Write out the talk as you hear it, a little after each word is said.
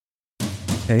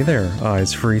Hey there,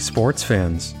 Eyes Free sports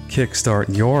fans.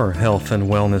 Kickstart your health and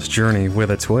wellness journey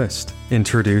with a twist.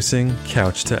 Introducing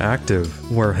Couch to Active,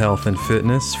 where health and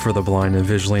fitness for the blind and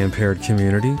visually impaired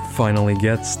community finally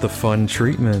gets the fun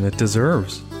treatment it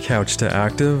deserves. Couch to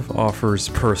Active offers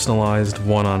personalized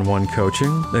one-on-one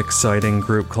coaching, exciting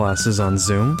group classes on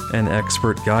Zoom, and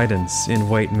expert guidance in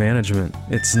weight management.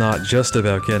 It's not just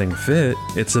about getting fit,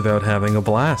 it's about having a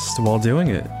blast while doing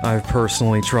it. I've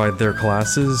personally tried their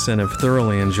classes and have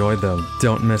thoroughly enjoyed them.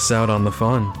 Don't miss out on the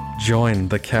fun. Join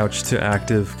the Couch to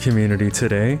Active community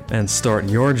today and start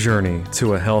your journey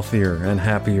to a healthier and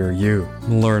happier you.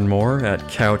 Learn more at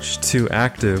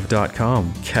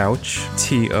couch2active.com,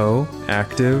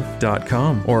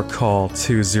 couchtoactive.com, or call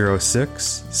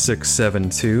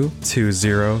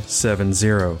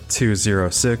 206-672-2070,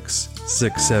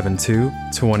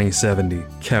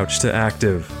 206-672-2070. Couch to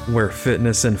Active, where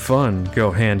fitness and fun go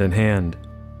hand in hand.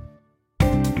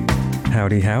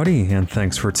 Howdy, and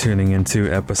thanks for tuning into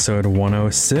episode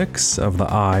 106 of the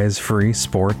Eyes Free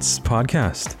Sports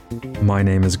podcast. My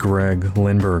name is Greg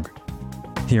Lindberg.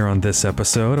 Here on this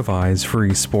episode of Eyes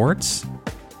Free Sports,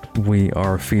 we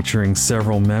are featuring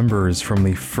several members from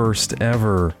the first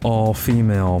ever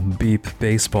all-female Beep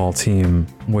baseball team,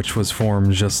 which was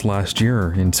formed just last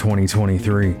year in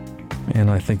 2023.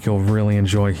 And I think you'll really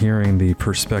enjoy hearing the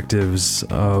perspectives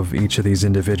of each of these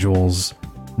individuals,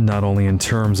 not only in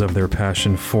terms of their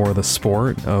passion for the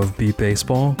sport of beep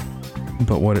baseball,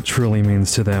 but what it truly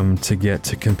means to them to get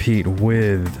to compete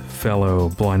with fellow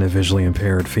blind and visually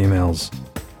impaired females.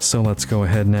 So let's go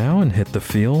ahead now and hit the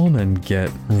field and get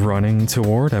running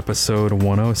toward episode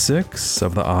 106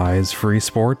 of the Eyes Free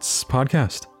Sports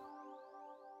podcast.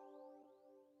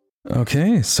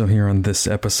 Okay, so here on this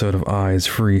episode of Eyes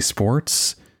Free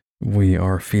Sports, we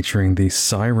are featuring the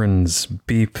Sirens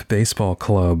Beep Baseball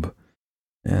Club.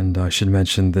 And I should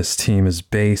mention this team is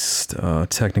based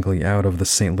technically out of the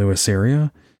St. Louis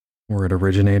area, where it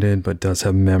originated, but does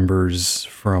have members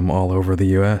from all over the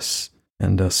U.S.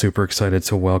 And super excited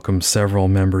to welcome several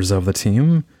members of the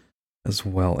team, as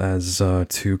well as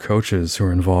two coaches who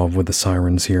are involved with the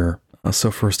Sirens here.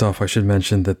 So first off, I should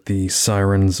mention that the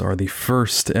Sirens are the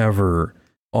first ever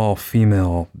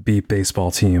all-female beep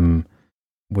baseball team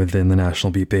within the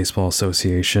National Beep Baseball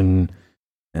Association.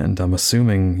 And I'm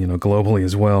assuming, globally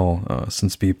as well,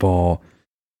 since beepball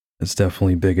is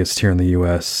definitely biggest here in the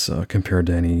U.S. Compared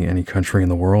to any country in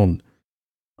the world.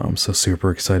 I'm so super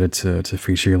excited to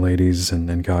feature you ladies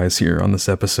and guys here on this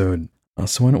episode.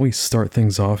 So why don't we start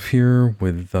things off here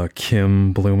with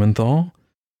Kim Blumenthal.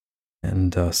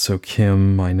 And so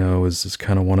Kim, I know, is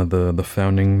kind of one of the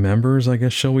founding members, I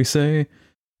guess, shall we say,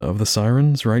 of the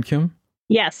Sirens, right, Kim?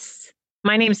 Yes.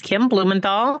 My name's Kim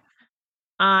Blumenthal.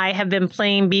 I have been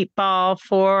playing beep ball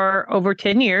for over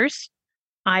 10 years.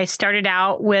 I started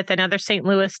out with another St.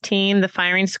 Louis team, the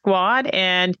Firing Squad,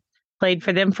 and played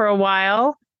for them for a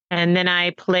while. And then I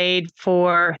played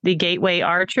for the Gateway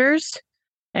Archers.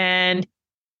 And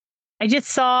I just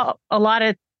saw a lot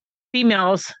of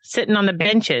females sitting on the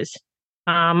benches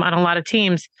on a lot of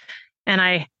teams. And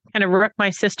I kind of worked my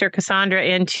sister Cassandra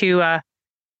into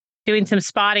doing some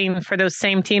spotting for those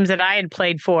same teams that I had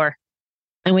played for.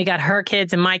 And we got her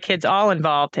kids and my kids all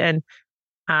involved. And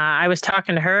I was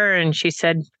talking to her and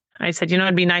I said,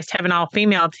 it'd be nice to have an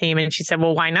all-female team. And she said,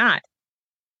 well, why not?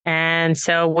 And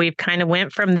so we've kind of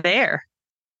went from there.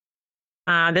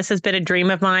 This has been a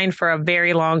dream of mine for a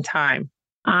very long time.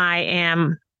 I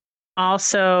am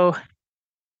also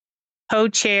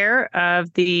co-chair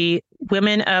of the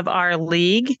Women of Our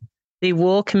League, the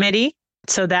Wool Committee.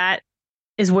 So that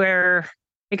is where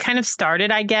it kind of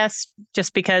started, I guess,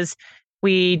 just because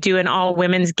we do an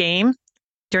all-women's game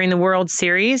during the World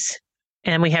Series,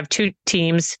 and we have two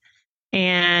teams.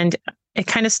 And it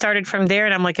kind of started from there.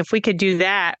 And I'm like, if we could do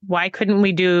that, why couldn't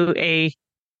we do a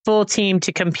full team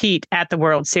to compete at the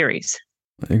World Series?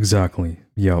 Exactly.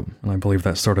 Yep. And I believe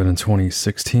that started in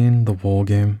 2016, the Wool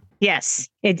game. Yes,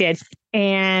 it did.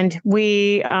 And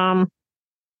we,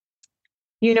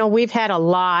 we've had a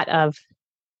lot of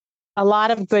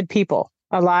good people,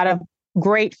 a lot of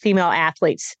great female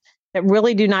athletes that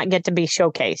really do not get to be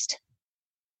showcased.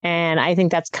 And I think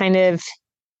that's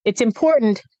it's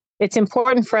important. It's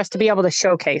important for us to be able to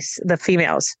showcase the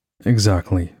females.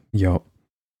 Exactly. Yep.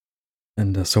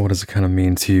 And so what does it kind of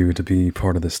mean to you to be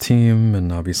part of this team?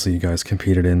 And obviously you guys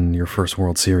competed in your first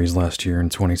World Series last year in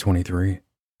 2023.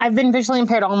 I've been visually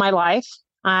impaired all my life.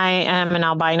 I am an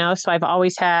albino, so I've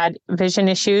always had vision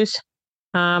issues.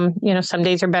 Some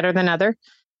days are better than others.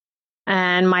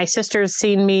 And my sister's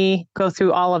seen me go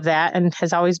through all of that and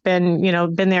has always been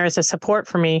there as a support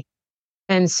for me.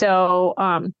 And so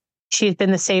she's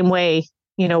been the same way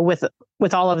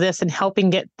with all of this and helping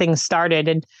get things started.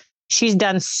 And she's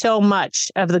done so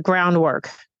much of the groundwork.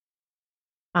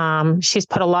 She's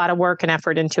put a lot of work and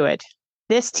effort into it.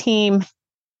 This team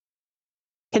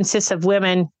consists of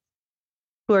women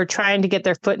who are trying to get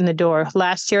their foot in the door.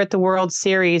 Last year at the World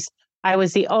Series, I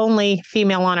was the only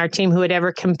female on our team who had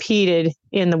ever competed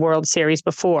in the World Series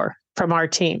before from our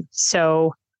team.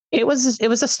 So it was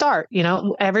a start.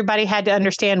 Everybody had to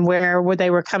understand where they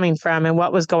were coming from and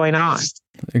what was going on.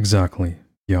 Exactly.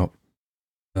 Yep.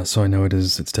 So I know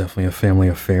it's definitely a family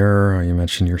affair. You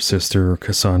mentioned your sister,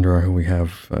 Cassandra, who we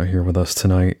have here with us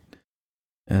tonight,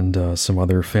 and some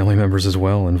other family members as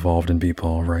well involved in beep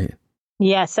ball, right?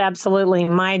 Yes, absolutely.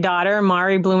 My daughter,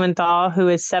 Mari Blumenthal, who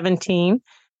is 17,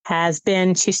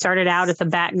 she started out as a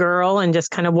bat girl and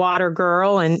just kind of water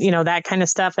girl and, that kind of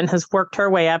stuff, and has worked her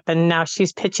way up. And now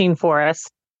she's pitching for us.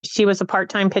 She was a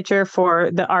part-time pitcher for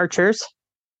the Archers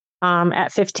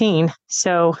at 15.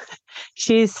 So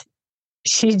she's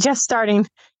just starting,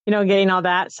 getting all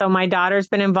that. So my daughter's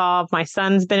been involved. My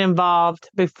son's been involved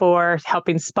before,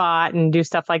 helping spot and do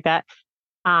stuff like that.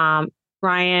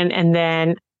 Ryan, and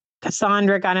then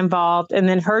Cassandra got involved, and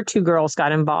then her two girls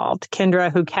got involved.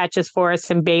 Kendra, who catches for us,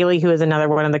 and Bailey, who is another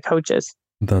one of the coaches.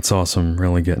 That's awesome.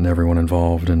 Really getting everyone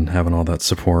involved and having all that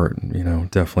support,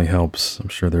 definitely helps. I'm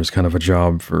sure there's kind of a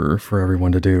job for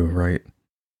everyone to do, right?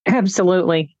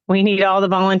 Absolutely. We need all the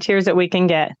volunteers that we can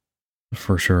get.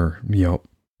 For sure. Yep.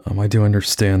 I do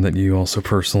understand that you also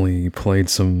personally played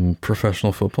some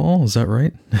professional football. Is that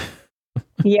right?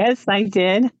 Yes, I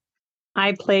did.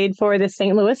 I played for the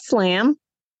St. Louis Slam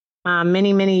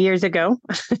many, many years ago.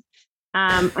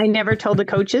 I never told the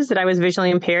coaches that I was visually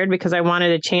impaired because I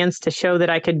wanted a chance to show that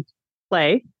I could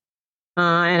play.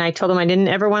 And I told them I didn't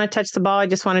ever want to touch the ball. I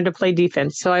just wanted to play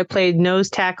defense. So I played nose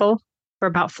tackle for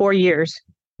about 4 years.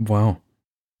 Wow.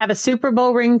 Have a Super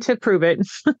Bowl ring to prove it.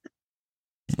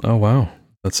 Oh, wow.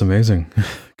 That's amazing.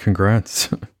 Congrats.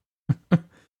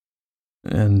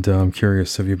 And I'm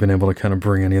curious, have you been able to kind of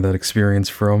bring any of that experience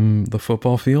from the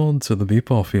football field to the beep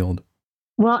ball field?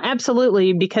 Well,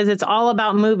 absolutely, because it's all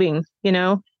about moving,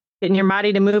 getting your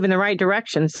body to move in the right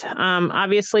directions.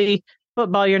 Obviously,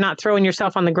 football, you're not throwing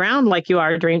yourself on the ground like you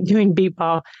are doing beep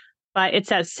ball, but it's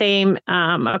that same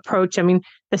approach. I mean,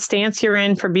 the stance you're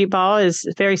in for beep ball is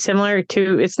very similar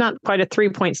to, it's not quite a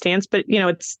 3-point stance, but,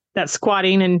 it's that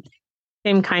squatting and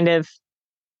same kind of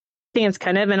stance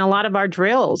kind of. And a lot of our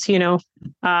drills,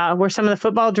 were some of the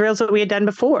football drills that we had done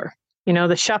before,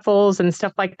 the shuffles and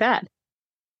stuff like that.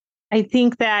 I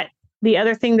think that the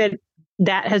other thing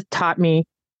that has taught me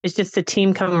is just the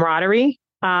team camaraderie.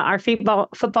 Our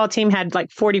football team had like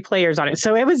 40 players on it.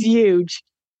 So it was huge.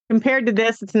 Compared to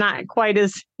this, it's not quite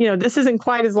as, this isn't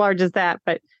quite as large as that,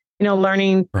 but,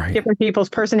 learning different people's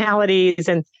personalities.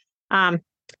 And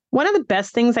one of the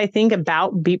best things I think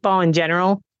about beep ball in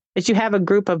general is you have a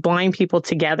group of blind people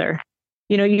together.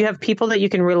 You have people that you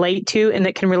can relate to and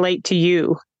that can relate to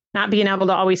you, not being able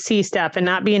to always see stuff and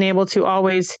not being able to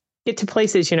always get to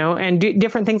places, and do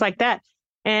different things like that.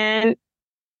 And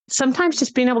sometimes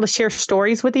just being able to share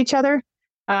stories with each other,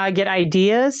 get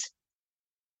ideas.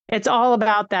 It's all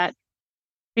about that,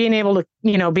 being able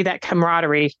to, be that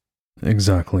camaraderie.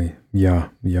 Exactly. Yeah.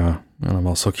 And I'm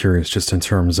also curious just in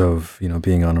terms of,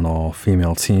 being on an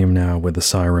all-female team now with the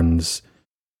Sirens.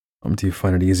 Do you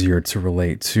find it easier to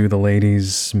relate to the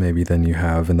ladies maybe than you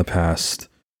have in the past,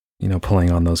 playing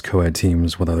on those co-ed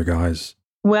teams with other guys?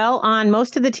 Well, on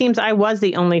most of the teams, I was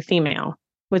the only female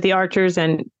with the Archers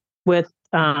and with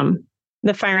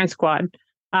the firing squad.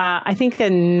 I think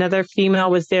another female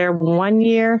was there 1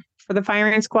 year for the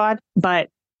firing squad. But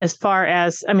as far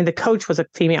as, the coach was a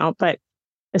female, but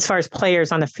as far as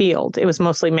players on the field, it was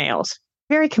mostly males.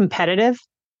 Very competitive.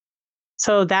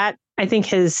 So that, I think,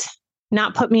 has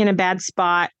not put me in a bad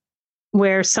spot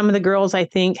where some of the girls, I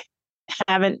think,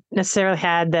 haven't necessarily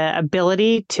had the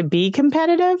ability to be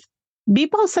competitive.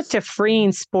 Beep ball is such a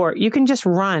freeing sport. You can just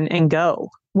run and go,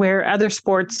 where other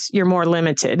sports, you're more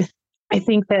limited. I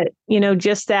think that,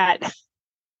 just that,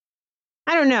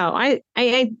 I don't know. I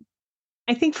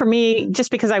think for me,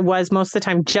 just because I was most of the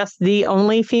time just the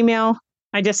only female,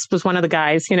 I just was one of the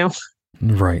guys,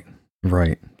 Right.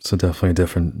 So definitely a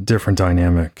different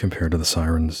dynamic compared to the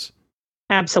Sirens.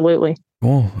 Absolutely.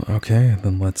 Well, okay,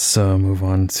 then let's move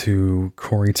on to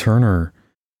Corey Turner.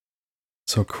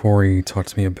 So Corey, talk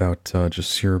to me about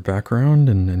just your background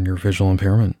and your visual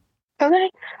impairment. Okay.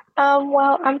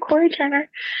 Well, I'm Corey Turner.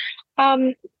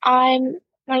 I'm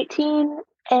 19,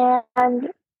 and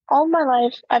all my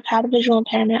life I've had a visual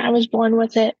impairment. I was born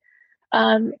with it.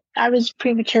 I was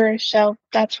premature, so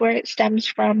that's where it stems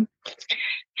from.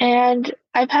 And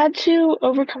I've had to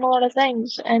overcome a lot of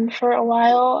things. And for a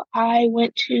while, I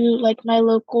went to like my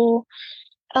local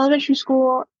elementary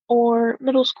school or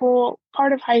middle school,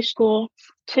 part of high school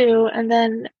too. And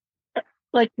then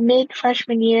like mid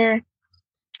freshman year,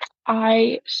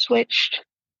 I switched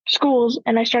schools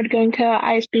and I started going to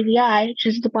ISBVI, which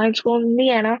is the blind school in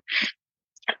Indiana.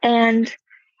 And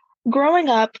growing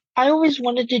up, I always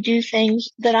wanted to do things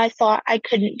that I thought I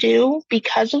couldn't do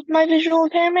because of my visual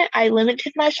impairment. I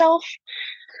limited myself.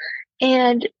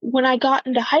 And when I got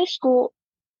into high school,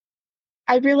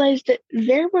 I realized that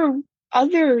there were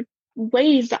other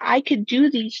ways that I could do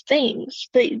these things.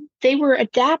 They were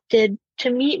adapted to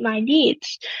meet my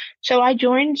needs. So I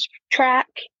joined track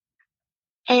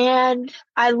and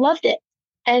I loved it.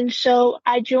 And so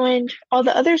I joined all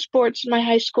the other sports in my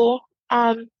high school.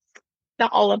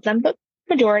 Not all of them, but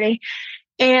majority.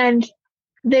 And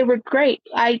they were great.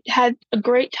 I had a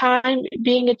great time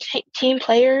being a team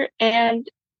player, and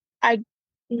I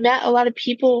met a lot of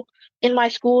people in my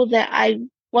school that I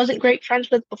wasn't great friends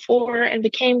with before and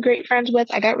became great friends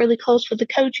with. I got really close with the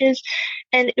coaches,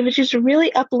 and it was just a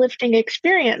really uplifting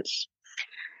experience.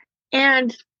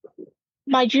 And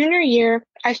my junior year,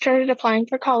 I started applying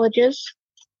for colleges,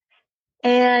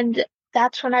 and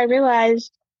that's when I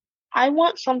realized I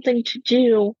want something to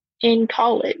do in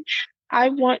college. I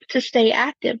want to stay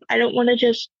active. I don't want to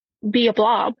just be a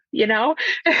blob, you know?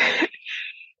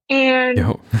 And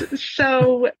Yo.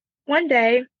 so one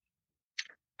day,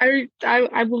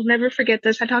 I will never forget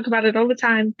this. I talk about it all the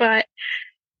time, but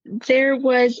there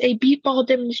was a beat ball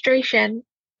demonstration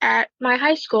at my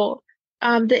high school.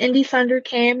 The Indy Thunder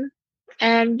came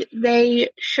and they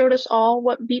showed us all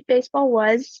what beat baseball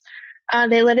was.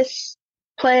 They let us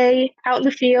play out in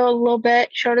the field a little bit,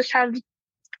 showed us how to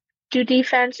do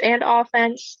defense and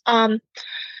offense.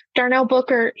 Darnell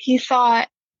Booker, he thought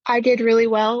I did really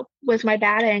well with my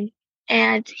batting,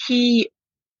 and he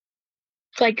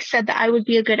like said that I would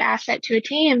be a good asset to a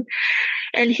team.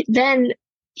 And then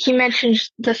he mentioned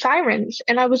the Sirens,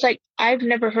 and I was like, I've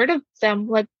never heard of them.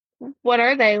 Like, what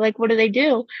are they? Like, what do they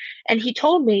do? And he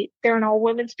told me they're an all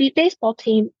women's beat baseball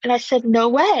team. And I said, no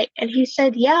way. And he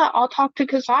said, yeah, I'll talk to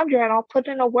Cassandra and I'll put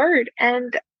in a word.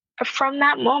 And from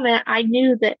that moment, I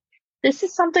knew that this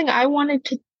is something I wanted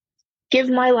to give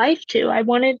my life to. I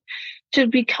wanted to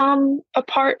become a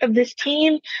part of this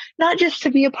team, not just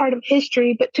to be a part of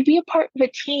history, but to be a part of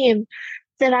a team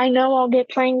that I know I'll get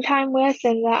playing time with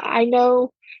and that I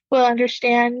know will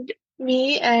understand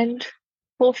me and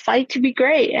will fight to be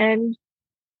great and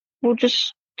will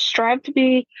just strive to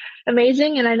be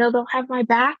amazing. And I know they'll have my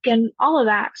back and all of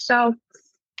that. So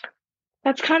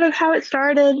that's kind of how it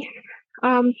started.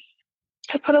 I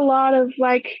put a lot of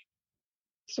like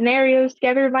scenarios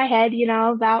together in my head, you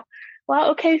know, about,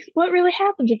 well, okay, what really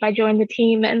happens if I join the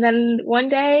team? And then one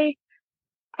day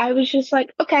I was just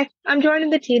like, okay, I'm joining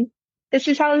the team. This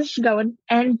is how this is going.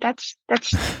 And that's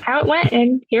how it went.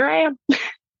 And here I am.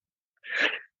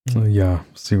 Yeah,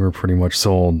 so you were pretty much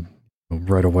sold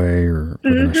right away or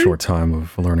within a short time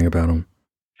of learning about them.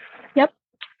 Yep.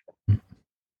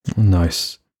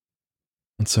 Nice.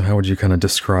 And so how would you kind of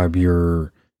describe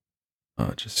your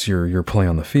just your play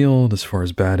on the field as far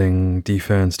as batting,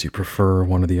 defense? Do you prefer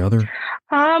one or the other?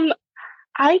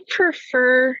 I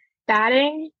prefer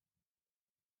batting.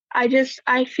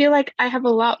 I feel like I have a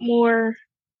lot more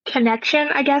connection,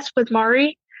 I guess, with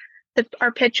Mari,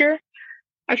 our pitcher.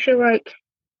 I feel like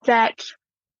that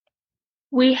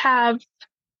me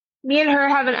and her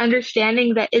have an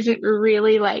understanding that isn't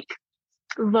really like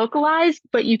vocalized,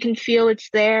 but you can feel it's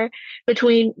there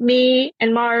between me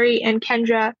and Mari and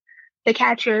Kendra, the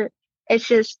catcher. It's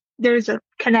just, there's a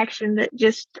connection that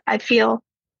just, I feel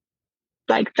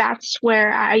like that's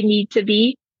where I need to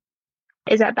be,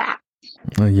 is at bat.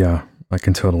 Yeah, I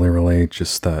can totally relate.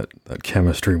 Just that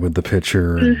chemistry with the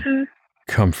pitcher, and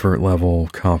comfort level,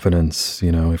 confidence.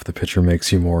 You know, if the pitcher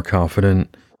makes you more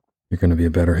confident, you're going to be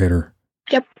a better hitter.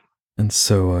 Yep. And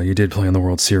so you did play in the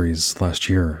World Series last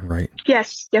year, right?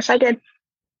 Yes, I did.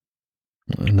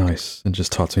 Nice. And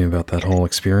just talk to me about that whole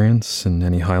experience and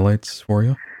any highlights for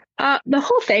you. The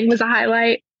whole thing was a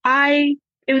highlight.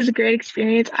 It was a great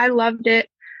experience. I loved it.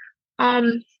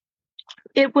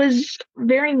 It was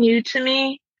very new to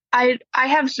me. I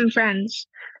have some friends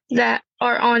that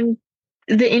are on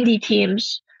the indie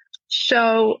teams,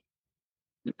 so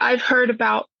I've heard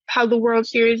about how the World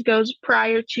Series goes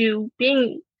prior to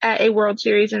being at a World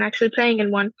Series and actually playing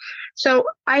in one. So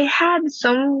I had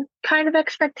some kind of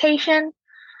expectation,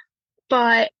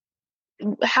 but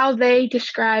how they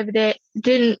described it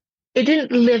didn't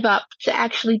live up to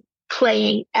actually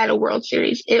playing at a World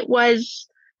Series. It was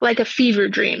like a fever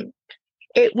dream.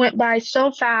 It went by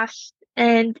so fast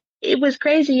and it was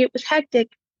crazy. It was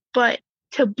hectic, but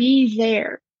to be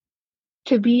there,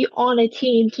 to be on a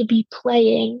team, to be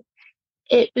playing,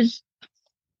 it was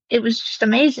it was just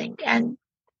amazing. And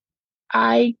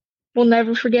I will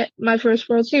never forget my first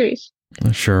World Series.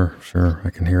 Sure, sure. I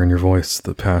can hear in your voice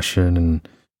the passion and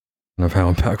of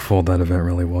how impactful that event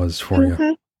really was for you.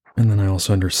 Mm-hmm. And then I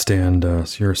also understand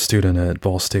so you're a student at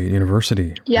Ball State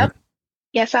University. Yep. Right?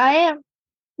 Yes, I am.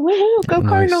 Woohoo! Go Nice.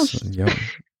 Cardinals! Yep.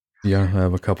 Yeah, I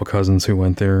have a couple cousins who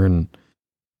went there, and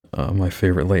my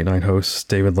favorite late night host,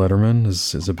 David Letterman,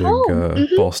 is a big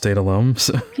Ball State alum.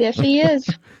 So Yes, he is.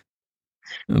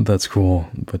 that's cool.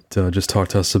 But just talk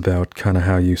to us about kind of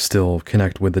how you still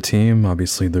connect with the team.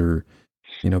 Obviously, they're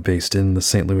based in the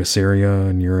St. Louis area,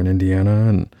 and you're in Indiana,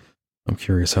 and I'm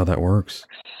curious how that works.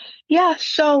 Yeah,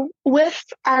 so with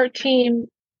our team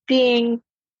being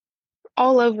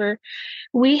all over,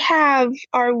 we have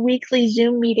our weekly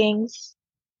Zoom meetings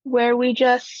where we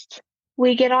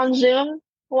get on Zoom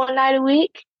one night a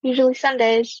week, usually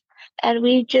Sundays, and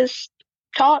we just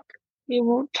talk. We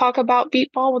will talk about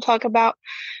beat ball. We'll talk about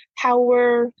how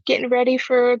we're getting ready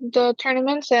for the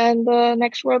tournaments and the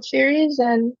next World Series,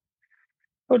 and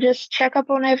we'll just check up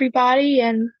on everybody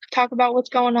and talk about what's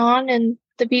going on and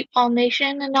the beat ball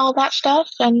nation and all that stuff.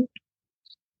 And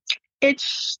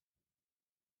it's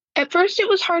at first it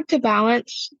was hard to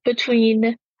balance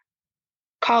between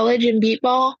college and beat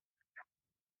ball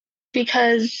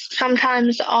because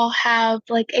sometimes I'll have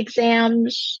like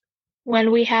exams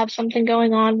when we have something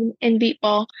going on in beat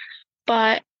ball,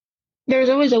 but there's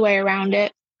always a way around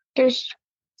it. There's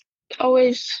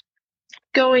always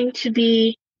going to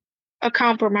be a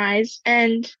compromise,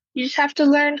 and you just have to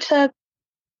learn to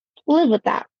live with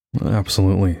that.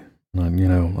 Absolutely.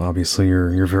 Obviously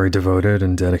you're very devoted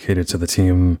and dedicated to the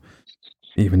team,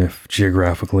 even if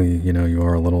geographically, you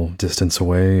are a little distance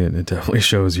away, and it definitely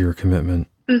shows your commitment.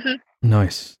 Mm-hmm.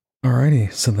 Nice.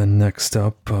 Alrighty. So then next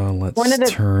up,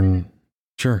 let's turn.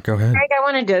 Sure, go ahead. Greg, I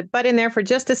wanted to butt in there for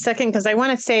just a second because I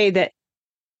want to say that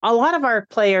a lot of our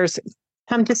players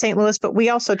come to St. Louis, but we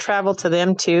also travel to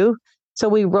them too. So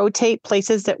we rotate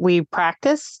places that we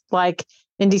practice. Like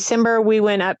in December, we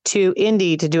went up to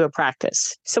Indy to do a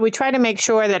practice. So we try to make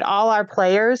sure that all our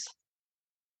players,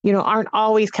 aren't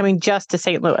always coming just to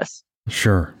St. Louis.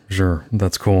 Sure.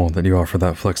 That's cool that you offer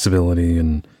that flexibility,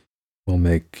 and will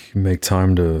make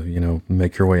time to,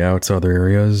 make your way out to other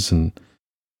areas. And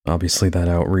obviously that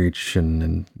outreach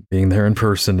and being there in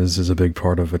person is a big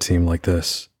part of a team like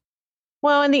this.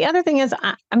 Well, and the other thing is,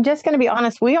 I'm just going to be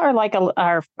honest, we are like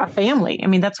a family. I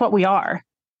mean, that's what we are.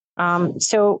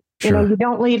 So, Sure. you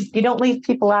don't leave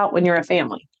people out when you're a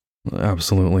family.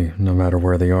 Absolutely. No matter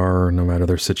where they are, no matter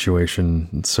their situation.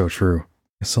 It's so true.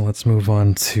 So let's move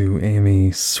on to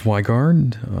Amy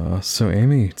Swigard. So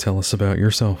Amy, tell us about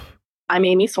yourself. I'm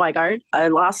Amy Swigard. I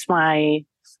lost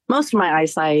most of my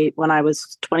eyesight when I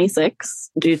was 26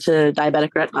 due to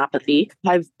diabetic retinopathy.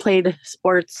 I've played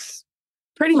sports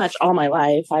pretty much all my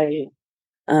life.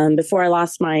 Before I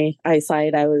lost my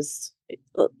eyesight, I was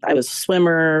a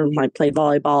swimmer. I played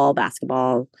volleyball,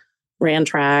 basketball, ran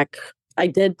track. I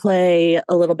did play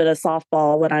a little bit of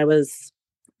softball when I was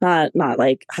not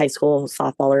like high school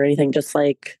softball or anything, just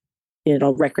like,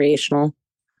 recreational.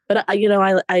 But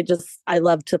I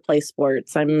love to play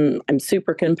sports. I'm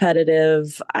super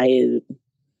competitive. I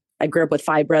grew up with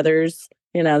 5 brothers.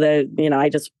 I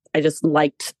just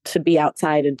liked to be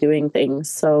outside and doing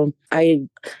things. So I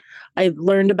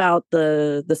learned about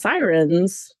the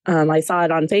Sirens. I saw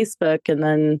it on Facebook, and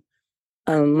then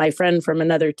my friend from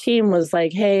another team was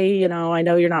like, "Hey, I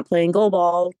know you're not playing goal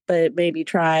ball, but maybe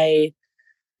try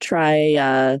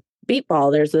beat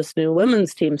ball. There's this new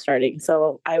women's team starting."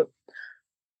 So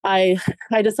I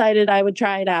decided I would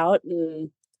try it out, and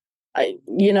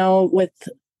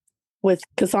with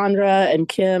Cassandra and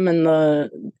Kim and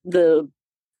the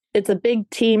it's a big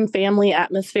team family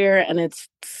atmosphere, and it's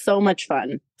so much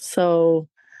fun. So,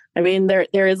 I mean, there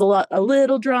is a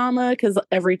little drama because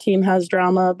every team has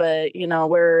drama, but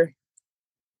it's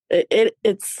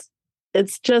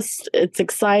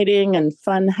exciting and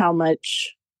fun how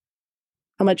much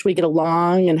we get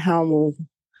along, and how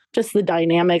just the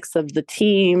dynamics of the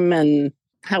team and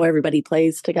how everybody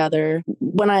plays together.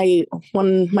 When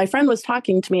my friend was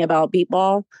talking to me about beat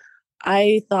ball,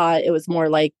 I thought it was more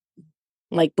like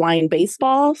blind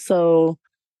baseball. So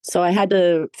I had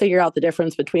to figure out the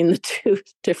difference between the two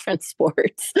different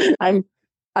sports. I'm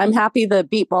happy that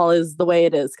beat ball is the way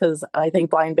it is, because I think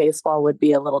blind baseball would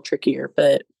be a little trickier,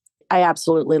 but I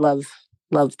absolutely love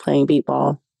playing beat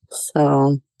ball.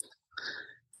 So,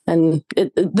 and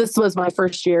this was my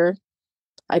first year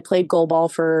I played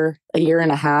goalball for a year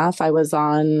and a half. I was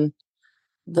on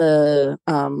the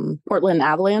Portland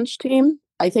Avalanche team.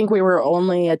 I think we were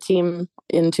only a team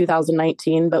in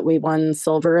 2019, but we won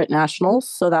silver at nationals,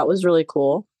 so that was really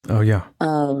cool. Oh yeah.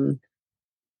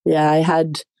 Yeah, I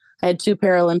had 2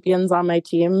 Paralympians on my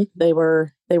team. They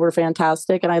were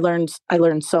fantastic, and I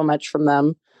learned so much from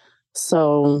them.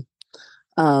 So,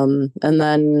 and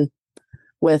then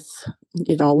with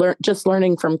just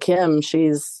learning from Kim, she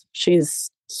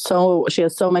has so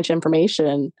much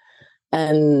information,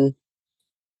 and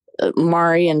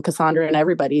Mari and Cassandra and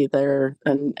everybody there,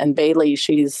 and Bailey,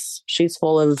 she's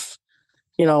full of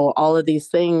all of these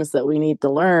things that we need to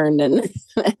learn, and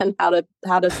and how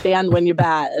to stand when you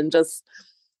bat, and just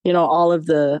all of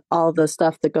the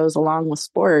stuff that goes along with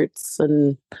sports.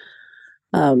 And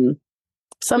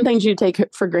some things you take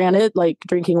for granted, like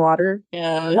drinking water.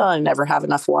 I never have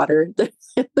enough water.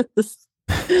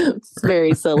 It's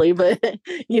very silly, but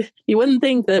you wouldn't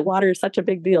think that water is such a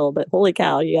big deal, but holy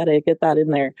cow, you got to get that in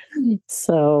there.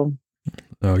 So,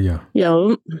 oh yeah,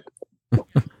 yeah.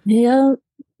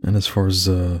 And as far as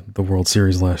the World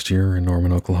Series last year in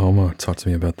Norman, Oklahoma, talk to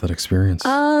me about that experience.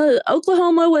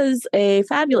 Oklahoma was a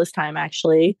fabulous time,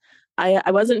 actually.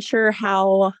 I wasn't sure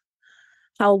how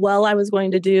well I was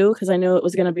going to do, because I knew it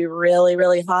was going to be really,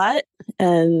 really hot,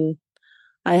 and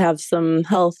I have some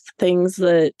health things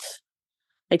that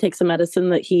I take some medicine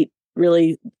that heat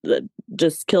really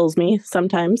just kills me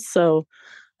sometimes. So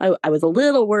I was a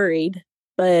little worried,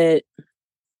 but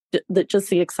that just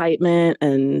the excitement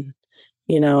and,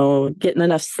 getting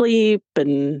enough sleep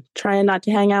and trying not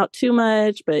to hang out too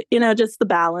much, but, just the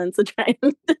balance of trying,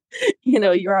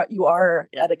 you are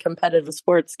at a competitive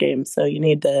sports game. So you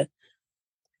need to,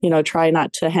 try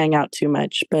not to hang out too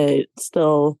much, but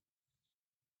still,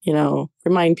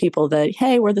 remind people that,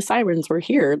 hey, we're the Sirens, we're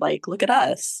here, like, look at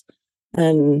us.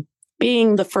 And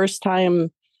being the first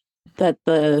time that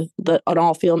an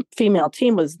all female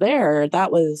team was there,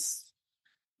 it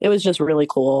was just really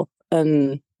cool.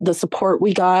 And the support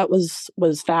we got was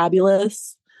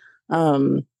fabulous.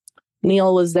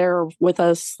 Neil was there with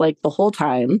us like the whole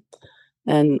time,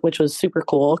 and which was super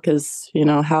cool, because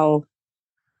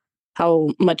how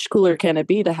much cooler can it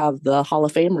be to have the Hall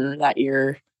of Famer that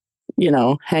year,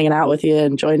 hanging out with you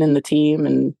and joining the team,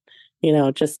 and,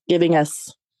 just giving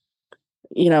us,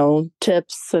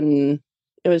 tips. And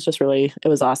it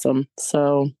was awesome.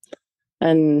 So,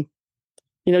 and,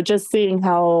 just seeing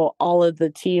how all of the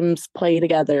teams play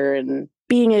together and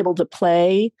being able to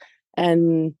play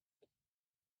and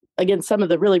against some of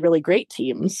the really, really great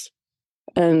teams.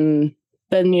 And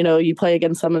then, you play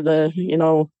against some of the,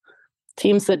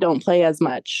 teams that don't play as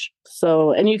much.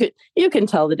 So, and you can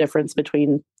tell the difference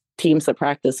between teams that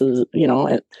practices,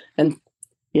 and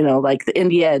like the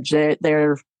Indy Edge,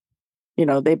 they're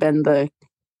they've been the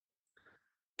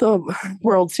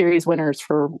World Series winners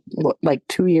for like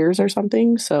 2 years or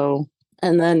something. So,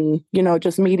 and then,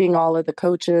 just meeting all of the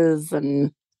coaches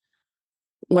and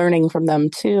learning from them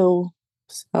too.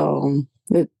 So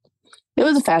it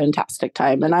was a fantastic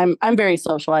time, and I'm very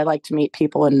social. I like to meet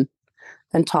people and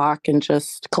talk and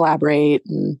just collaborate.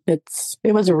 And it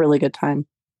was a really good time.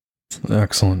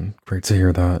 Excellent. Great to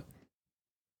hear that.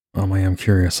 I am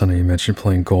curious. I know you mentioned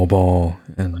playing goalball,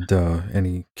 and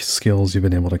any skills you've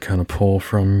been able to kind of pull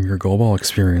from your goalball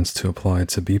experience to apply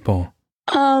to beep ball.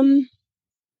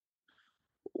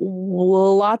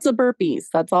 Well, lots of burpees.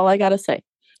 That's all I got to say.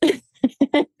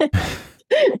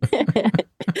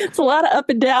 It's a lot of up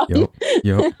and down.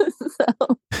 Yep.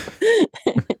 So,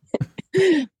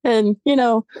 and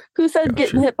who said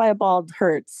getting hit by a ball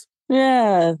hurts?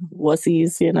 Yeah,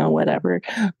 wussies, whatever.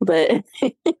 But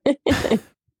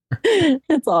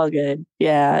it's all good.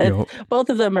 Yeah, both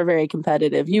of them are very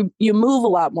competitive. You move a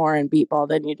lot more in beep ball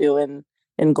than you do in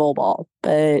goalball,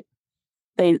 but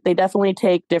they definitely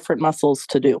take different muscles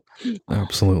to do.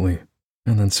 Absolutely.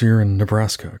 And then so you're in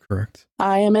Nebraska, correct?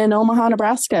 I am in Omaha,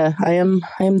 Nebraska. I am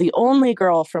the only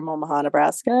girl from Omaha,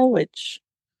 Nebraska, which,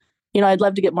 I'd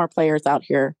love to get more players out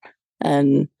here,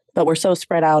 but we're so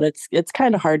spread out. It's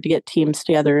kind of hard to get teams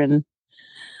together and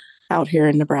out here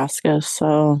in Nebraska.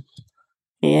 So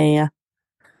yeah.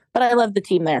 But I love the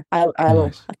team there. I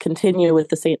will continue with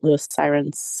the St. Louis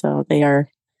Sirens. So they're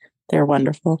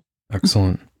wonderful.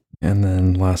 Excellent. And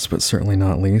then last but certainly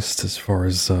not least, as far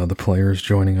as the players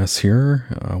joining us here,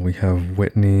 we have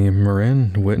Whitney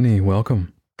Marin. Whitney,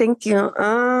 welcome. Thank you.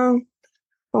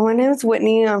 My name is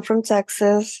Whitney. I'm from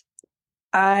Texas.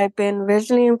 I've been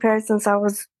visually impaired since I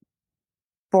was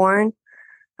born.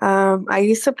 I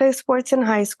used to play sports in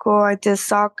high school. I did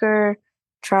soccer,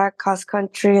 track, cross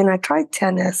country, and I tried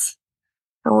tennis.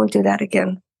 I won't do that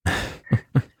again.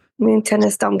 Me and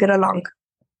tennis don't get along.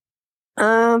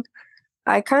 I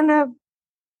kind of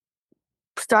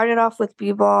started off with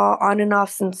b-ball on and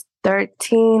off since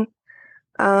 13,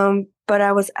 but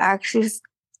I was actually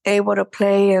able to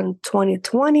play in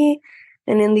 2020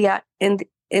 and in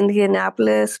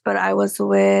Indianapolis, but I was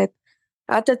with,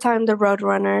 at the time, the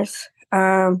Roadrunners.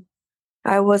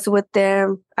 I was with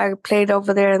them. I played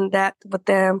over there with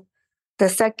them. The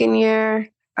second year,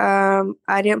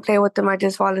 I didn't play with them. I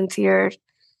just volunteered.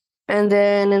 And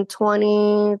then in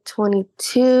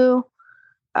 2022,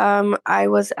 I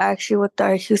was actually with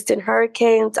the Houston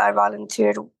Hurricanes. I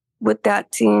volunteered with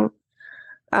that team.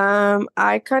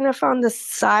 I kind of found the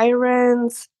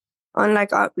Sirens on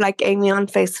like Amy on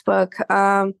Facebook.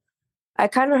 I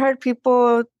kind of heard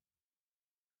people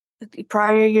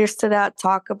prior years to that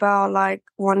talk about like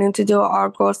wanting to do an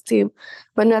all-girls team,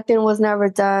 but nothing was never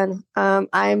done.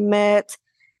 I met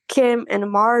Kim and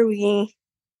Mari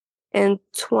in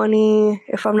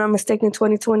if I'm not mistaken,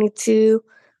 2022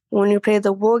 when we played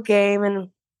the Wool game, and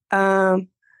I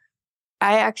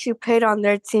actually played on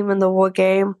their team in the Wool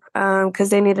game because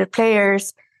they needed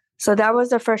players. So that was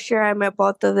the first year I met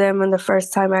both of them, and the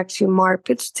first time actually Mar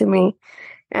pitched to me.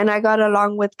 And I got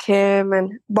along with Kim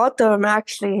and both of them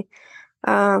actually.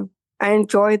 I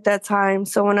enjoyed that time.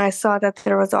 So when I saw that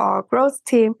there was an all-girls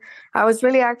team, I was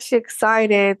really actually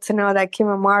excited to know that Kim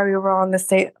and Mari were on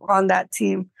that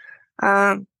team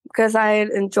because I had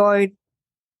enjoyed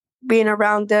being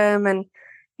around them. And,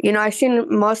 I've seen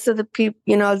most of the people,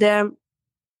 them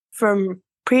from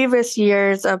previous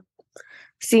years of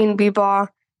seeing b-ball.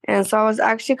 And so I was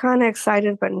actually kind of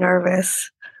excited but nervous.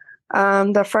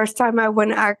 The first time I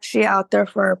went actually out there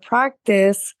for a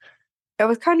practice, it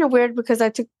was kind of weird because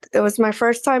it was my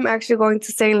first time actually going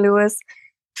to St. Louis,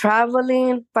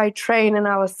 traveling by train, and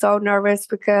I was so nervous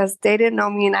because they didn't know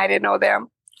me and I didn't know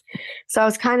them. So I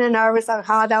was kind of nervous on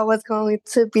how that was going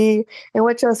to be, and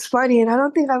which was funny. And I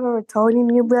don't think I've ever told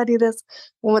anybody this.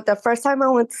 When the first time I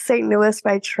went to St. Louis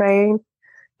by train,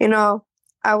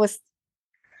 I was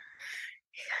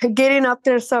getting up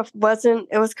there, so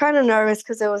it was kind of nervous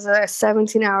because it was a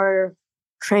 17-hour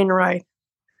train ride.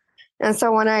 And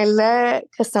so when I let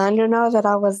Cassandra know that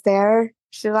I was there,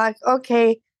 she's like,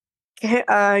 okay, she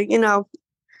let me know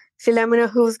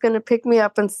who's going to pick me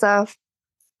up and stuff,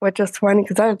 which was funny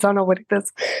because I don't know what it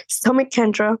is. She told me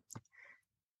Kendra.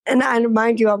 And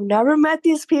mind you, I've never met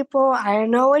these people. I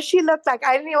didn't know what she looked like.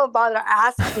 I didn't even bother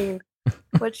asking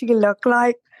what she looked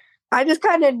like. I just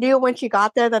kind of knew when she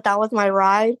got there that was my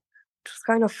ride, which was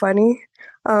kind of funny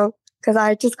because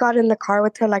I just got in the car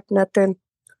with her like nothing.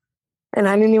 And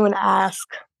I didn't even ask.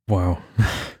 Wow.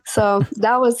 So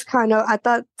that was I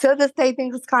thought to this day,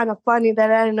 things was kind of funny that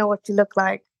I didn't know what she looked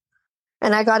like.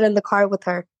 And I got in the car with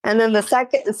her. And then the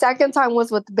second time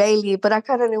was with Bailey, but I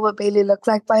kind of knew what Bailey looked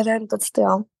like by then, but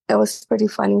still, it was pretty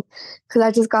funny because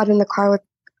I just got in the car with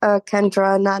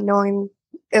Kendra, not knowing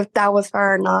if that was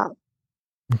her or not.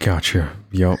 Gotcha.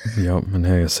 Yep. And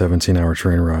hey, a 17-hour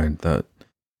train ride, that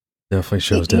definitely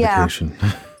shows dedication.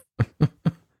 Yeah.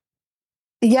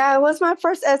 Yeah, it was my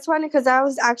first. It's funny because that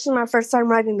was actually my first time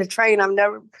riding the train. I've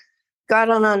never got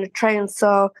on a train,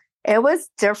 so it was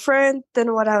different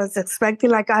than what I was expecting.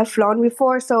 Like I've flown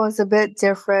before, so it was a bit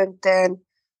different than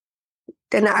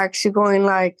actually going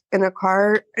like in a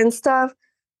car and stuff.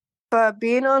 But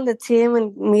being on the team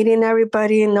and meeting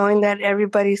everybody and knowing that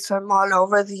everybody's from all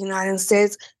over the United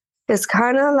States is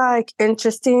kind of like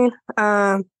interesting.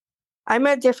 I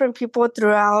met different people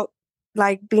throughout,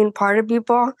 like being part of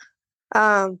b-ball.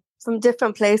 From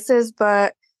different places,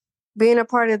 but being a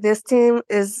part of this team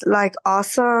is like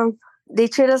awesome. They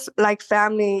treat us like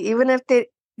family, even if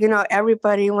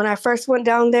everybody. When I first went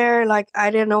down there, like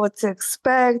I didn't know what to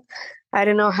expect. I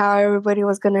didn't know how everybody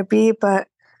was going to be, but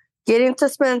getting to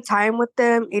spend time with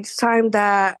them each time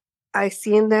that I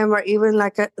seen them, or even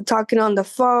like talking on the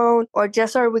phone or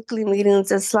just our weekly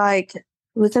meetings, it's like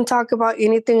we can talk about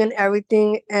anything and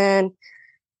everything, and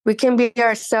we can be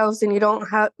ourselves, and you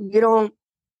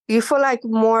feel like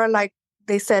more like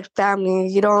they said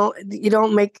family. They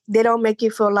don't make you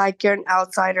feel like you're an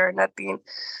outsider or nothing.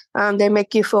 They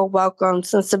make you feel welcome.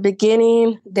 Since the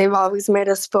beginning, they've always made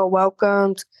us feel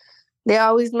welcomed. They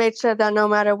always made sure that no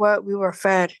matter what, we were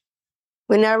fed.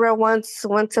 We never once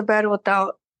went to bed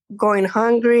without going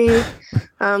hungry.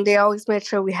 They always made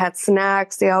sure we had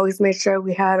snacks. They always made sure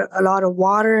we had a lot of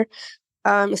water.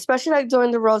 Especially like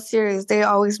during the World Series, they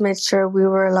always made sure we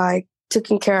were like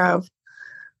taken care of.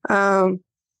 And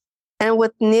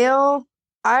with Neil,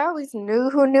 I always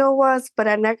knew who Neil was, but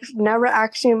I never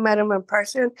actually met him in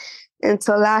person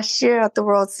until last year at the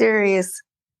World Series.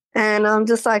 And I'm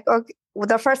just like, okay,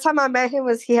 the first time I met him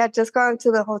was he had just gone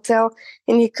to the hotel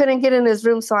and he couldn't get in his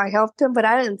room, so I helped him, but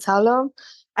I didn't tell him.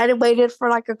 I waited for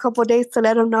like a couple of days to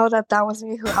let him know that was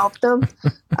me who helped him.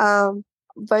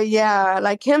 But yeah,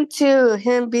 like him too,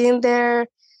 him being there,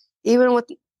 even with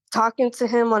talking to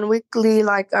him on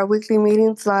our weekly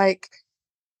meetings, like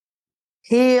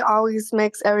he always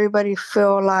makes everybody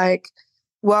feel like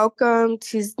welcomed.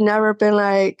 He's never been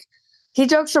like, he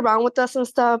jokes around with us and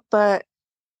stuff, but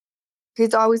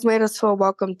he's always made us feel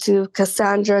welcome too.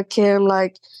 Cassandra, Kim,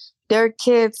 like their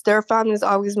kids, their families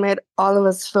always made all of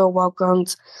us feel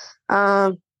welcomed.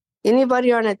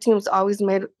 Anybody on the team's always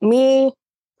made me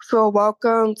feel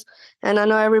welcomed, and I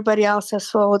know everybody else has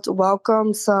felt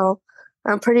welcome. So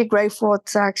I'm pretty grateful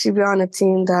to actually be on a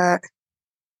team that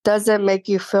doesn't make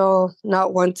you feel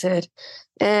not wanted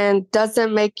and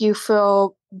doesn't make you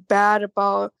feel bad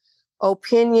about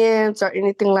opinions or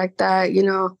anything like that. You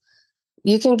know,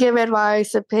 you can give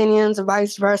advice, opinions,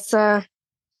 vice versa.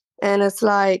 And it's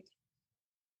like,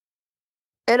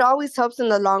 it always helps in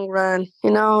the long run. You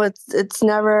know, it's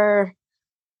never,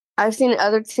 I've seen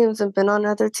other teams and been on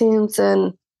other teams,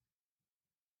 and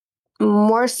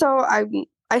more so,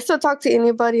 I still talk to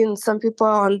anybody and some people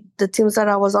on the teams that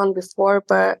I was on before,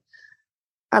 but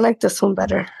I like this one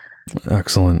better.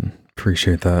 Excellent.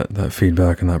 Appreciate that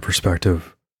feedback and that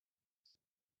perspective.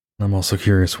 I'm also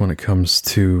curious when it comes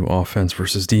to offense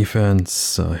versus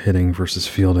defense, hitting versus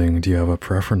fielding. Do you have a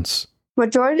preference?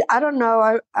 Majority, I don't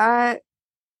know. I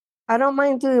don't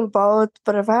mind doing both,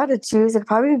 but if I had to choose, it'd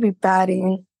probably be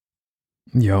batting.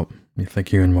 Yep. You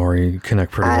think you and Maury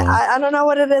connect pretty well? I don't know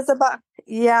what it is about.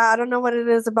 Yeah, I don't know what it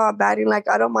is about batting. Like,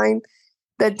 I don't mind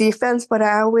the defense, but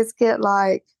I always get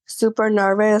like super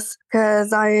nervous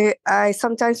because I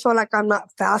sometimes feel like I'm not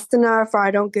fast enough or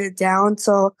I don't get down.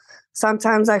 So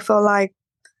sometimes I feel like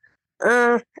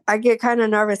I get kind of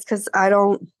nervous because I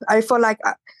feel like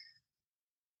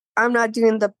I'm not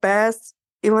doing the best,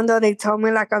 even though they tell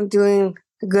me like I'm doing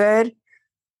good,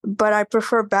 but I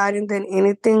prefer batting than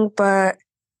anything. But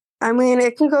I mean,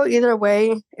 it can go either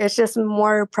way. It's just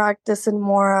more practice and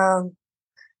more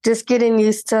just getting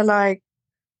used to like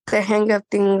the hang of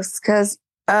things. Because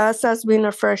us as being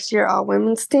a first year all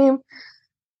women's team,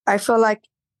 I feel like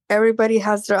everybody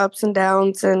has their ups and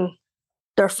downs and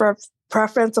their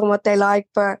preference on what they like.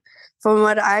 But from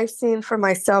what I've seen for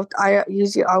myself, I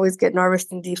usually always get nervous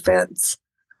in defense.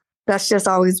 That's just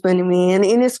always been me. And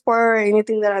any sport or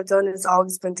anything that I've done has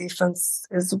always been defense,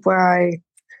 is where I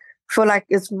feel like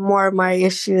it's more my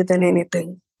issue than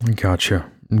anything. Gotcha.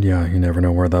 Yeah, you never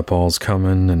know where that ball's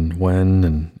coming and when,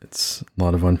 and it's a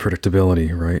lot of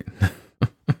unpredictability, right?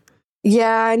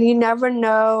 Yeah, and you never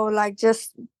know, like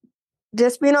just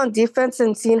being on defense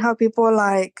and seeing how people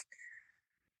like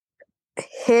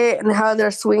hit and how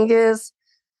their swing is,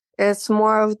 it's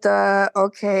more of the,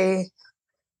 okay,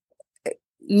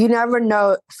 you never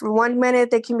know. For 1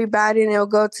 minute, they can be batting and it'll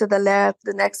go to the left.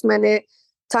 The next minute,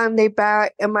 time they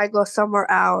bat, it might go somewhere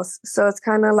else. So it's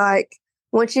kind of like,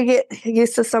 once you get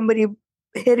used to somebody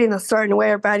hitting a certain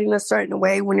way or batting a certain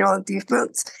way when you're on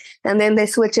defense, and then they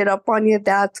switch it up on you,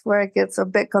 that's where it gets a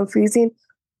bit confusing.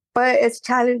 But it's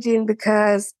challenging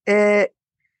because if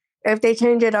they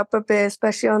change it up a bit,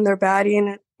 especially on their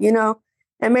batting, you know,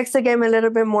 it makes the game a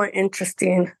little bit more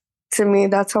interesting. To me,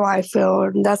 that's how I feel,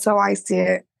 and that's how I see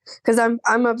it. Because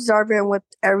I'm observant with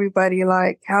everybody,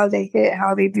 like how they hit,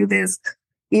 how they do this,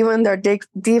 even their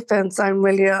defense. I'm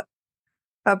really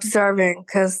observant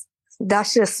because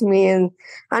that's just me, and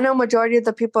I know majority of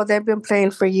the people, they've been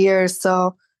playing for years,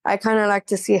 so I kind of like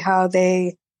to see how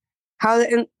they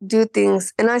do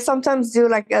things. And I sometimes do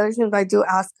like other things. I do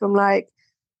ask them like,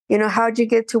 you know, how'd you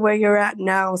get to where you're at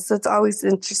now? So it's always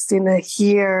interesting to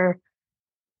hear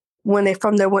when they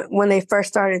first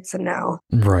started to now.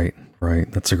 Right.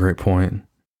 That's a great point.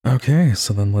 Okay,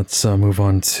 so then let's move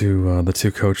on to the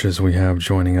two coaches we have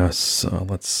joining us.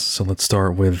 Let's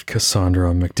start with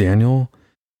Cassandra McDaniel.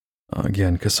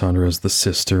 Again, Cassandra is the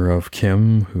sister of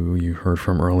Kim, who you heard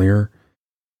from earlier,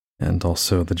 and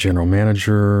also the general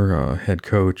manager, head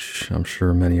coach. I'm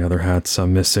sure many other hats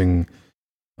I'm missing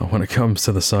when it comes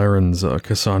to the Sirens.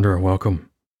 Cassandra, welcome.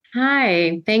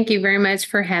 Hi, thank you very much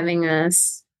for having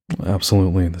us.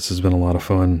 Absolutely, this has been a lot of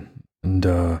fun, and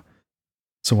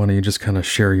so why don't you just kind of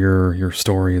share your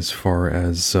story as far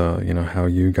as how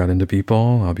you got into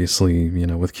beatball? Obviously,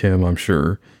 with Kim, I'm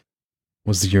sure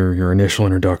was your initial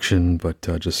introduction, but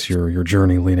just your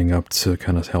journey leading up to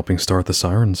kind of helping start the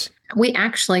Sirens. We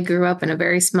actually grew up in a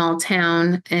very small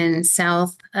town in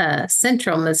south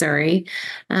central Missouri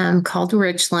called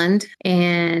Richland.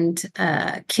 And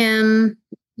Kim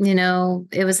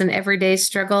it was an everyday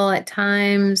struggle at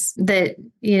times that,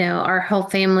 our whole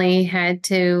family had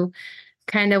to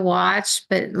kind of watch.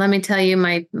 But let me tell you,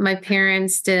 my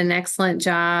parents did an excellent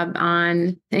job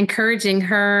on encouraging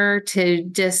her to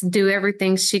just do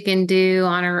everything she can do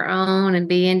on her own and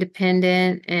be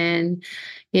independent. And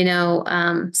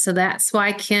so that's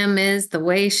why Kim is the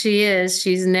way she is.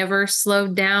 She's never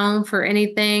slowed down for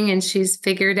anything, and she's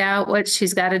figured out what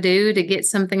she's got to do to get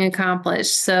something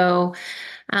accomplished. So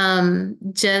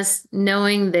just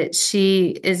knowing that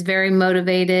she is very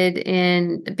motivated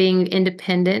in being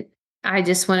independent, I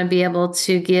just want to be able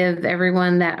to give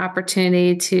everyone that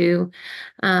opportunity to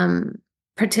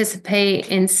participate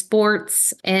in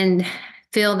sports and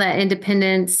feel that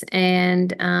independence.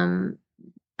 And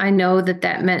I know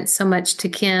that meant so much to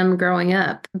Kim growing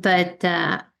up. But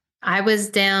I was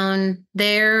down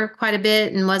there quite a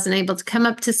bit and wasn't able to come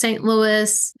up to St.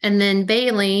 Louis. And then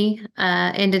Bailey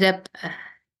ended up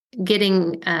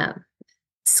getting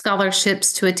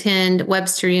scholarships to attend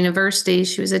Webster University.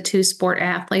 She was a 2-sport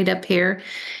athlete up here.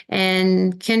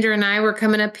 And Kendra and I were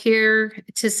coming up here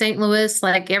to St. Louis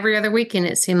like every other weekend,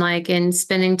 it seemed like, and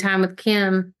spending time with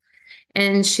Kim.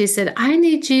 And she said, I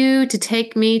need you to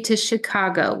take me to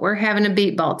Chicago. We're having a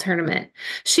beat ball tournament.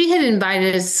 She had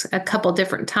invited us a couple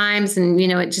different times, and,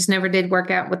 it just never did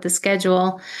work out with the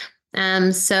schedule.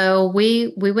 So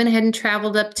we went ahead and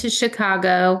traveled up to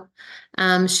Chicago.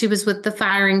 She was with the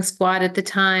firing squad at the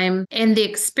time, and the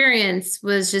experience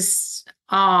was just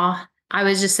awe. I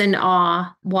was just in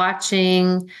awe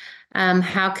watching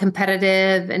how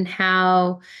competitive and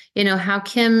how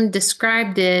Kim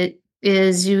described it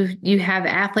is you have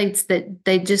athletes that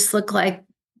they just look like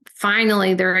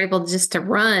finally they're able just to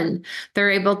run.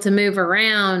 They're able to move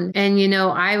around. And,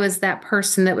 I was that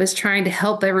person that was trying to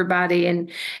help everybody.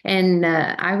 And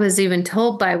I was even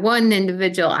told by one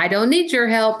individual, I don't need your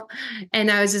help.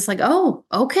 And I was just like, oh,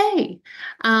 okay.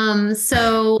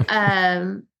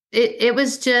 It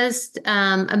was just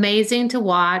amazing to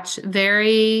watch,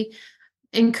 very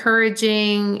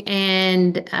encouraging.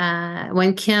 And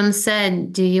when Kim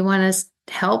said, do you want to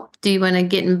help? Do you want to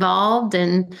get involved?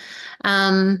 And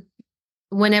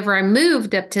whenever I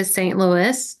moved up to St.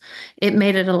 Louis, it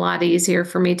made it a lot easier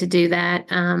for me to do that.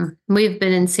 We've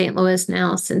been in St. Louis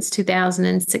now since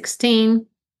 2016.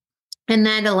 And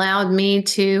that allowed me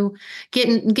to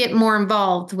get more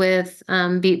involved with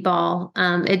beat ball.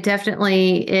 It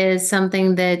definitely is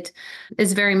something that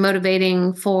is very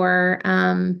motivating for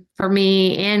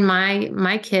me and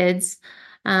my kids,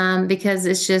 because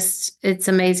it's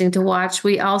amazing to watch.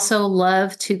 We also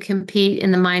love to compete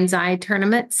in the Mind's Eye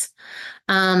tournaments.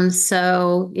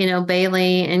 So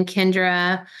Bailey and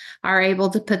Kendra are able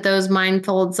to put those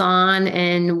mindfolds on,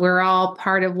 and we're all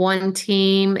part of one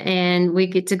team, and we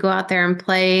get to go out there and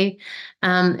play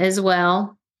as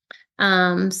well.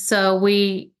 So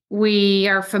we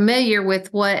are familiar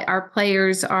with what our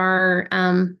players are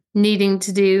needing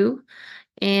to do.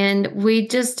 And we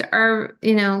just are,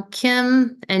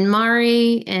 Kim and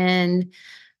Mari, and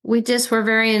we just were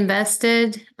very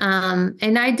invested.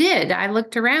 And I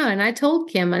looked around and I told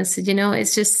Kim, I said,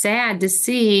 it's just sad to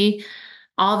see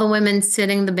all the women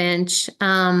sitting the bench.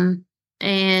 And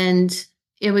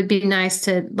it would be nice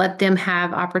to let them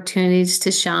have opportunities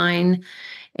to shine.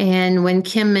 And when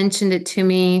Kim mentioned it to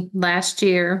me last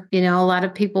year, a lot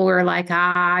of people were like,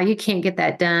 you can't get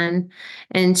that done.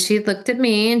 And she looked at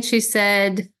me and she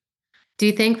said, do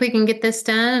you think we can get this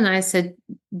done? And I said,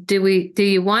 do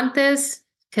you want this?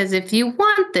 Because if you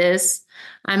want this,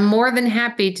 I'm more than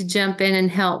happy to jump in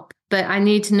and help. But I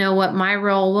need to know what my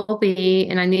role will be,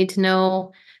 and I need to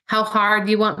know how hard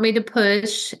you want me to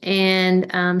push.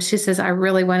 And she says, I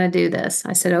really want to do this.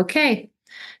 I said, okay.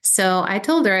 So I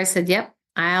told her, I said, yep,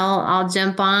 I'll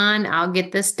jump on. I'll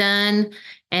get this done.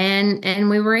 And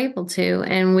we were able to.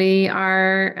 And we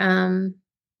are,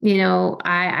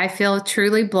 I feel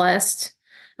truly blessed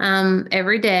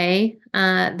every day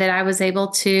that I was able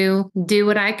to do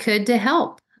what I could to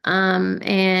help.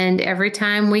 And every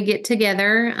time we get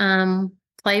together,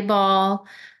 play ball,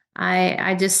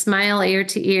 I just smile ear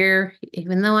to ear,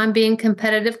 even though I'm being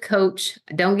competitive coach.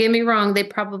 Don't get me wrong. They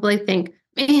probably think,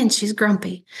 man, she's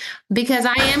grumpy, because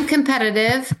I am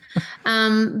competitive.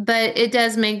 But it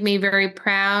does make me very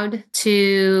proud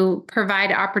to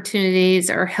provide opportunities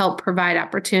or help provide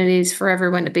opportunities for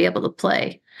everyone to be able to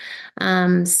play.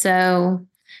 So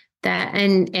that,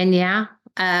 and yeah,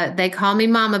 they call me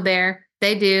Mama Bear.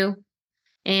 They do.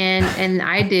 And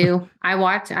I do.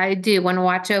 I do want to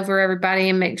watch over everybody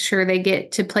and make sure they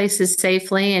get to places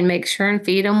safely and make sure and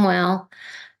feed them well.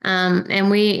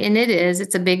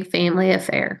 It's a big family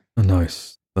affair.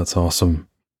 Nice. That's awesome.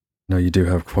 No, you do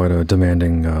have quite a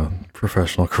demanding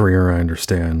professional career, I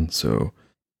understand. So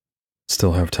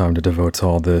still have time to devote to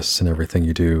all this and everything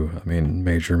you do. I mean,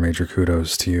 major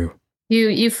kudos to you.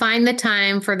 You find the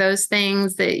time for those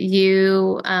things that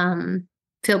you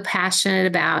feel passionate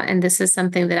about, and this is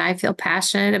something that I feel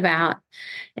passionate about,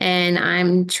 and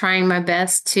I'm trying my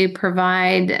best to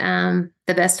provide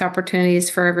the best opportunities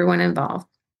for everyone involved.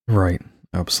 Right,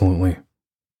 absolutely.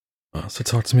 So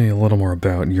talk to me a little more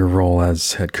about your role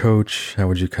as head coach. How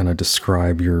would you kind of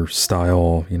describe your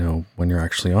style, when you're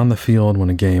actually on the field, when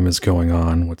a game is going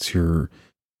on? What's your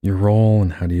role,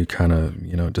 and how do you kind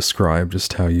of, describe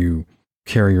just how you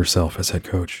carry yourself as head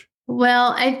coach?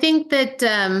 Well, I think that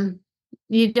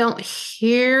you don't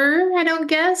hear, I don't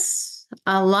guess,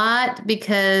 a lot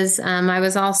because I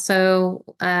was also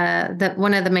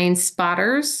one of the main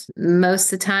spotters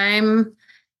most of the time.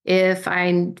 If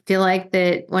I feel like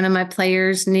that one of my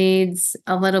players needs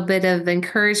a little bit of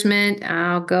encouragement,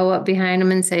 I'll go up behind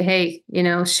them and say, hey,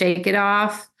 shake it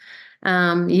off.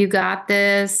 You got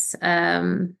this.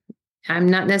 I'm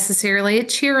not necessarily a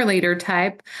cheerleader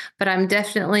type, but I'm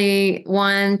definitely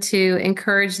one to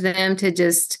encourage them to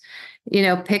just,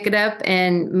 pick it up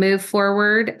and move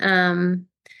forward.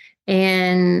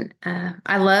 And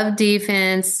I love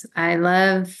defense. I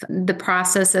love the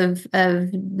process of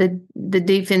the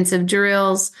defensive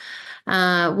drills.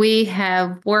 We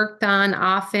have worked on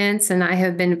offense, and I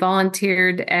have been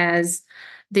volunteered as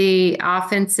the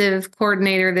offensive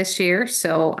coordinator this year.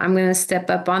 So I'm going to step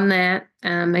up on that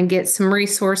and get some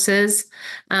resources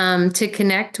to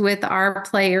connect with our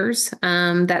players.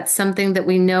 That's something that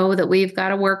we know that we've got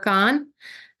to work on.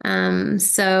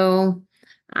 So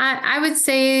I would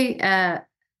say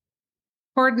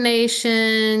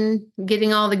coordination,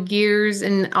 getting all the gears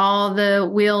and all the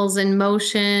wheels in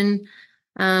motion,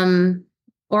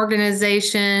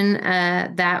 organization,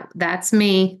 that's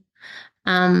me.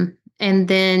 And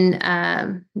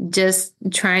then just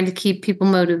trying to keep people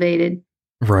motivated.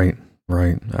 Right.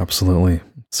 Absolutely.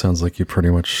 Sounds like you pretty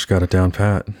much got it down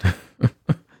pat.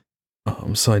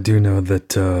 So I do know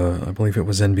that I believe it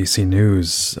was NBC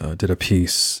News did a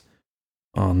piece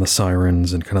on the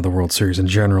Sirens and kind of the World Series in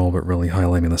general, but really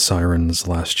highlighting the Sirens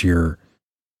last year.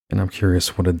 And I'm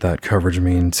curious, what did that coverage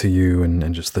mean to you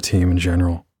and just the team in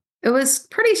general? It was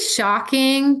pretty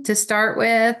shocking to start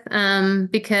with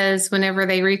because whenever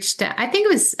they reached out, I think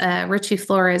it was Richie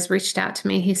Flores reached out to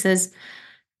me. He says,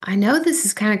 I know this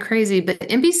is kind of crazy, but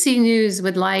NBC News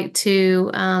would like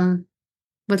to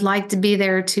be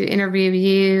there to interview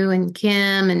you and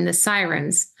Kim and the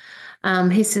Sirens.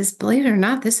 He says, believe it or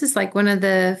not, this is like one of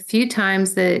the few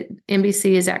times that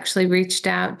NBC has actually reached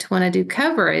out to want to do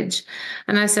coverage.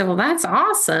 And I said, well, that's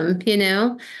awesome,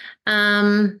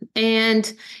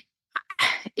 and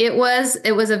it was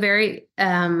a very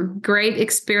great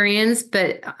experience,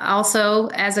 but also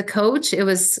as a coach, it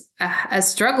was a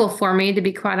struggle for me, to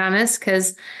be quite honest,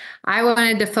 because I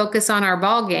wanted to focus on our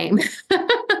ball game.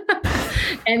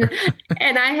 and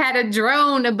I had a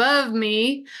drone above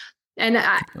me. And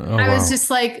I was just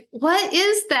like, what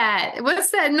is that?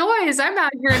 What's that noise? I'm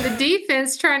out here in the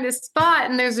defense trying to spot,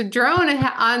 and there's a drone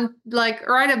on like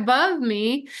right above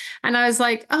me. And I was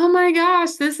like, oh my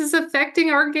gosh, this is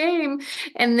affecting our game.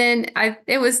 And then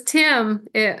it was Tim.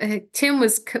 Tim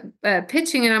was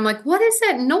pitching, and I'm like, what is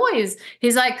that noise?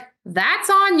 He's like, that's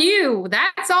on you.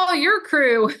 That's all your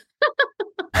crew.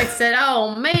 I said,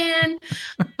 oh man.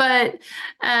 But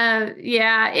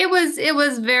yeah, it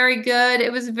was very good.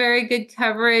 It was very good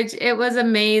coverage. It was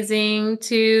amazing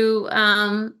to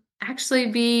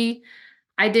actually be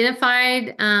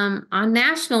identified on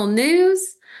national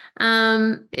news.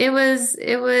 It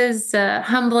was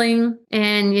humbling,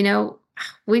 and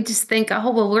we just think,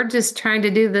 oh well, we're just trying to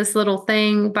do this little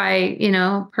thing by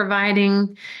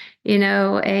providing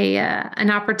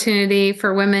an opportunity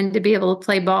for women to be able to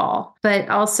play ball. But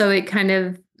also it kind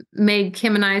of made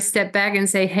Kim and I step back and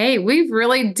say, hey, we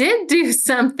really did do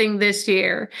something this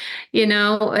year. It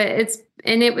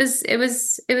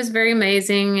was very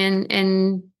amazing,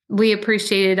 and we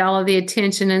appreciated all of the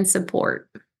attention and support.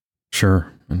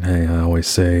 Sure. And hey, I always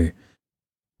say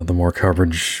the more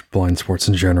coverage blind sports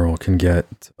in general can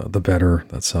get, the better.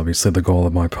 That's obviously the goal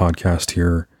of my podcast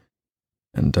here.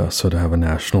 And so to have a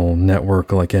national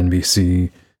network like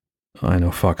NBC, I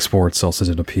know Fox Sports also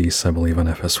did a piece, I believe, on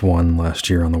FS1 last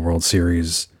year on the World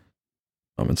Series.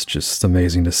 It's just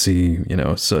amazing to see,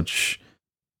 such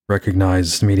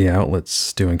recognized media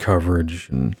outlets doing coverage.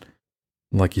 And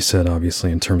like you said,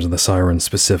 obviously, in terms of the Sirens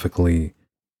specifically,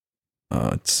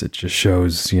 it just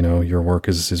shows, your work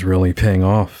is really paying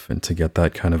off. And to get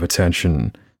that kind of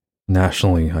attention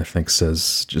nationally, I think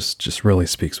just really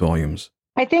speaks volumes.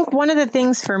 I think one of the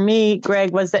things for me,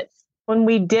 Greg, was that when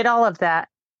we did all of that,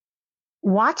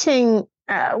 watching,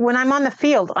 when I'm on the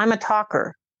field, I'm a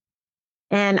talker.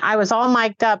 And I was all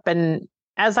mic'd up. And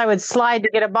as I would slide to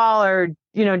get a ball or,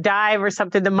 dive or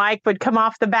something, the mic would come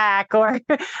off the back or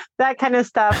that kind of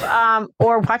stuff.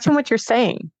 Or watching what you're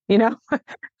saying,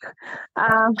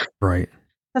 Right.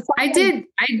 I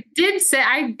did say,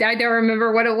 I don't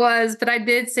remember what it was, but I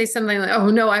did say something like, oh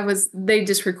no, they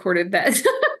just recorded that.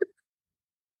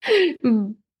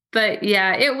 But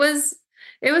yeah, it was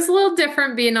a little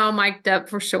different being all mic'd up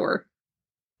for sure.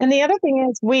 And the other thing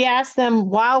is, we asked them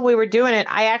while we were doing it,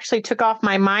 I actually took off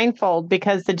my mindfold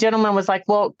because the gentleman was like,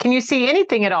 well, can you see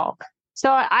anything at all? So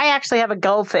I actually have a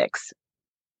Goal Fix,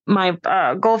 my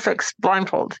Goal Fix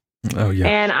blindfold. Oh, yeah.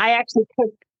 And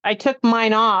I took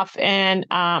mine off and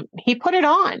he put it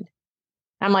on.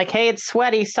 I'm like, hey, it's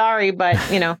sweaty. Sorry. But,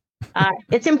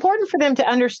 it's important for them to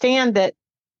understand that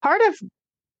part of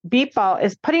beep ball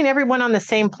is putting everyone on the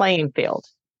same playing field,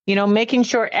 making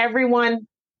sure everyone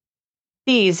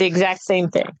sees the exact same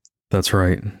thing. That's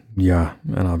right. Yeah.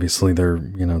 And obviously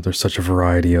there's such a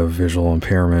variety of visual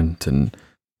impairment and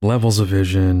levels of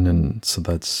vision. And so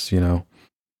that's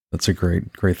a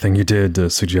great thing you did to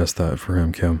suggest that for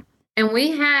him, Kim. And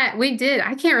we did.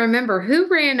 I can't remember who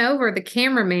ran over the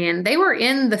cameraman. They were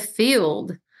in the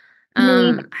field.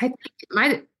 I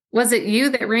think was it you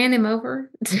that ran him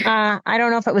over? I don't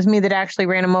know if it was me that actually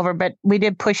ran him over, but we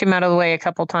did push him out of the way a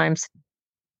couple times.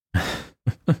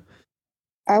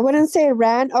 I wouldn't say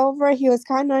ran over. He was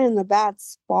kind of in the bad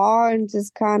spot and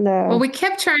just kind of. Well, we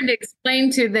kept trying to explain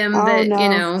to them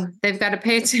that, they've got to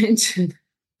pay attention.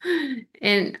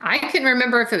 And I couldn't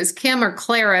remember if it was Kim or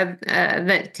Clara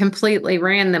that completely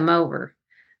ran them over.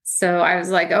 So I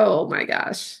was like, oh my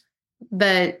gosh.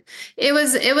 But it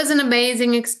was an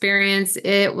amazing experience.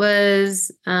 It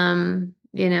was, our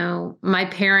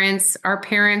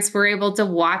parents were able to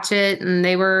watch it and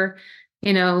they were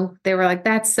like,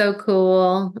 that's so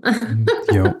cool.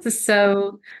 Yep.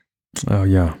 So. Oh,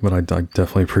 yeah. But I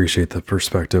definitely appreciate the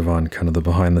perspective on kind of the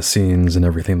behind the scenes and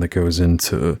everything that goes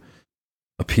into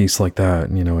a piece like that,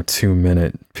 a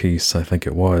 2-minute piece, I think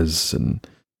it was, and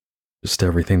just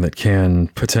everything that can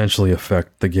potentially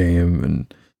affect the game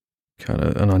and kind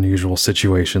of an unusual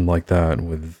situation like that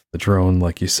with the drone,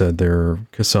 like you said there,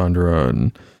 Cassandra,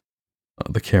 and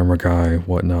the camera guy,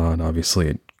 whatnot. Obviously,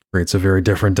 it creates a very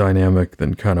different dynamic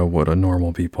than kind of what a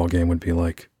normal beep-ball game would be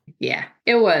like. Yeah,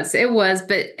 it was,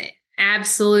 but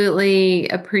absolutely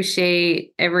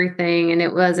appreciate everything. And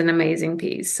it was an amazing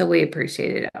piece. So we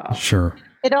appreciate it all. Sure.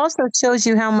 It also shows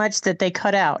you how much that they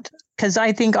cut out. Because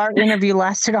I think our interview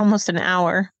lasted almost an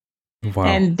hour. Wow.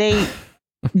 And they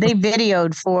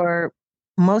videoed for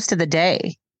most of the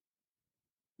day.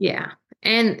 Yeah.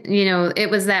 And, it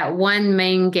was that one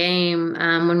main game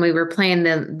when we were playing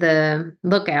the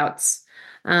lookouts,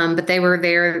 but they were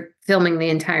there filming the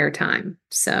entire time.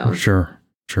 So Sure.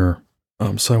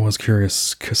 So I was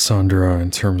curious, Cassandra, in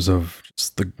terms of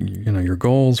just the, your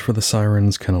goals for the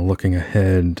Sirens, kind of looking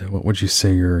ahead, what would you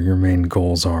say your main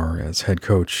goals are as head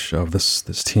coach of this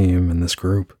team and this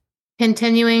group?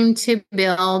 Continuing to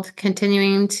build,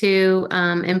 continuing to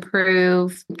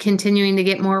improve, continuing to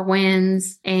get more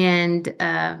wins. And,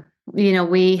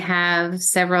 we have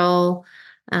several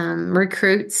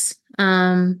recruits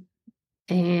and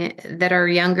that are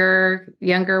younger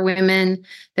women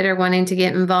that are wanting to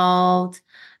get involved.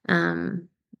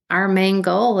 Our main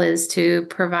goal is to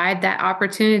provide that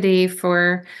opportunity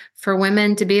for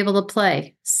women to be able to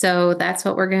play. So that's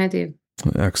what we're going to do.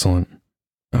 Excellent.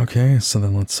 Okay, so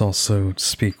then let's also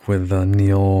speak with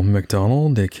Neil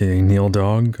McDonald, aka Neil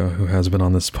Dog, who has been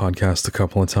on this podcast a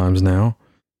couple of times now.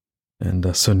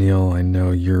 And so Neil, I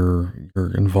know you're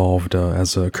involved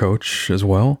as a coach as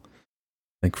well,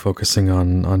 like focusing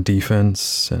on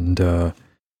defense, and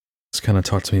just kind of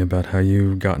talk to me about how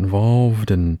you got involved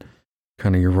and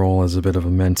kind of your role as a bit of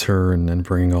a mentor and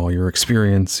bringing all your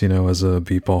experience, as a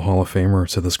Beep Ball Hall of Famer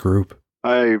to this group.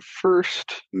 I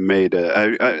first made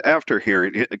after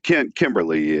hearing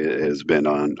Kimberly has been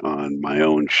on my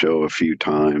own show a few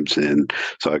times, and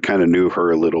so I kind of knew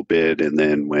her a little bit. And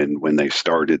then when they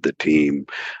started the team,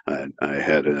 I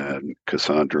had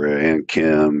Cassandra and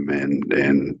Kim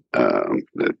and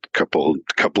a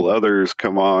couple others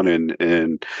come on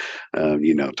and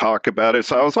talk about it.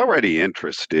 So I was already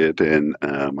interested, and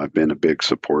I've been a big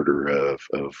supporter of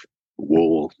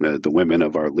WOOL, the women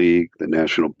of our league, the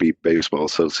National Beep Baseball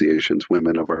Association's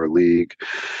women of our league,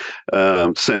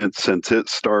 since it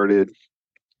started.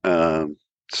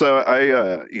 So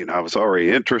I was already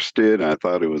interested. I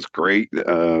thought it was great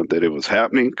that it was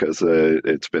happening because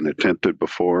it's been attempted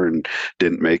before and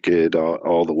didn't make it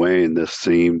all the way. And this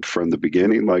seemed from the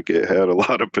beginning like it had a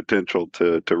lot of potential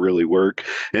to really work.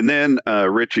 And then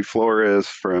Richie Flores,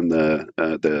 from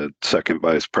the second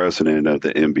vice president of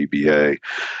the MBBA,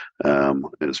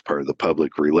 as part of the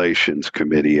public relations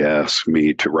committee, asked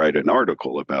me to write an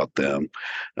article about them.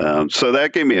 So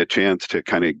that gave me a chance to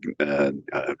kind of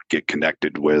get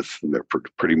connected with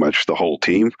pretty much the whole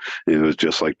team. It was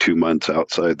just like 2 months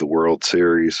outside the World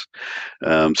Series.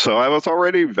 So I was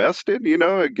already vested,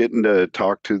 getting to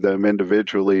talk to them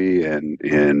individually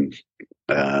and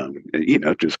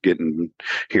just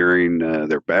hearing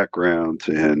their backgrounds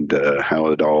and how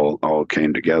it all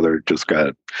came together. Just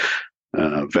got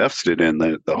vested in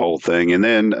the whole thing. And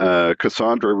then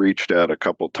Cassandra reached out a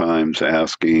couple times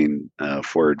asking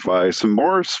for advice, and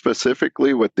more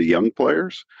specifically with the young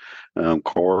players,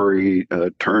 Corey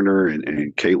Turner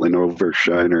and Caitlin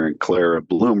Overshiner and Clara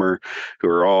Bloomer, who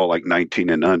are all like 19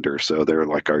 and under. So they're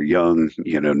like our young,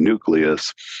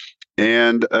 nucleus.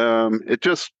 And it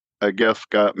just, I guess,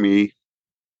 got me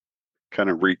kind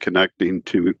of reconnecting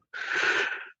to,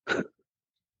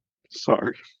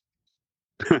 sorry.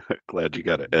 Glad you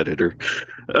got an editor.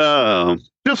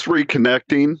 Just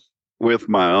reconnecting with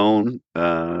my own,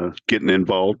 getting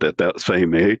involved at that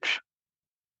same age.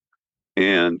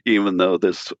 And even though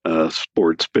this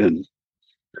sport's been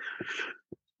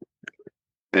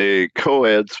a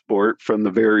co-ed sport from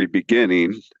the very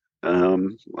beginning,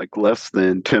 like less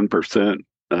than 10%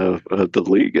 of the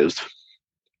league is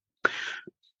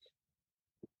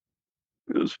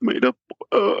made up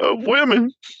of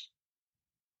women.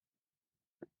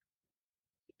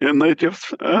 And they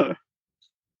just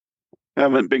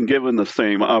haven't been given the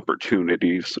same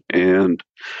opportunities, and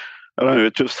I don't know,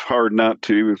 it's just hard not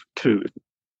to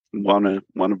want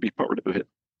to be part of it.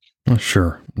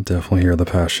 Sure, definitely hear the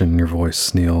passion in your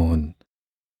voice, Neil, and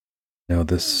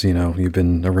you've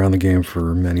been around the game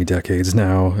for many decades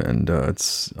now, and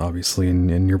it's obviously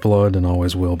in your blood and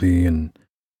always will be, and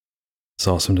it's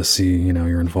awesome to see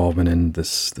your involvement in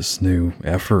this new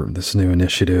effort, this new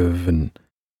initiative, and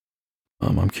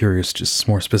I'm curious, just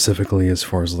more specifically, as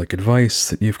far as like advice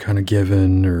that you've kind of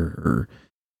given or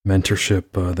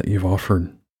mentorship that you've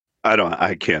offered.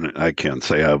 I can't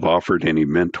say I've offered any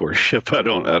mentorship. I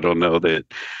don't know that.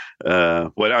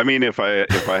 If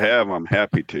I have, I'm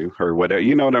happy to, or whatever.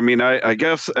 You know what I mean? I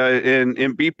guess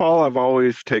in beat ball, I've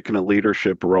always taken a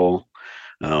leadership role,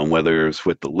 whether it's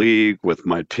with the league, with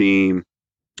my team,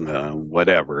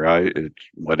 whatever. I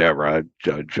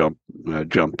jump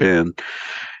in.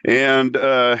 And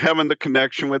having the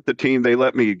connection with the team, they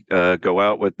let me go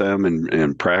out with them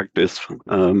and practice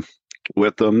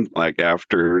with them. Like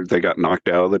after they got knocked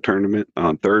out of the tournament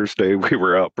on Thursday, we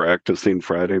were out practicing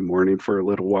Friday morning for a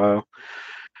little while.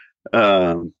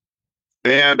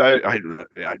 And as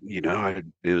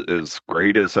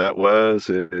great as that was,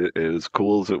 as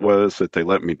cool as it was that they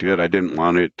let me do it, I didn't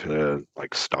want it to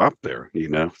like stop there,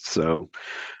 So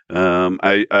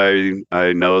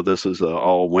I know this is an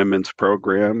all women's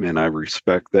program, and I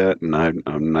respect that, and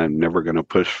I'm never going to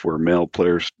push for male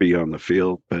players to be on the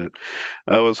field, but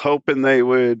I was hoping they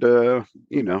would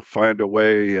find a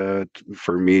way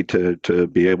for me to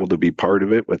be able to be part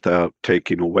of it without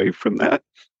taking away from that.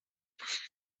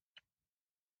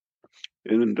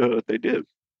 And they did.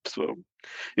 So,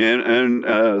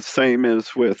 and same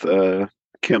as with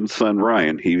Kim's son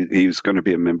Ryan. He's going to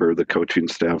be a member of the coaching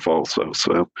staff also.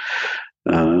 So,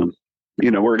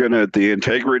 we're going to the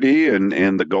integrity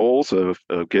and the goals of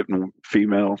getting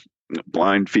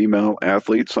blind female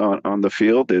athletes on the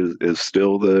field is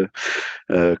still the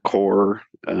core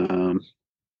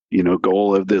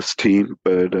goal of this team.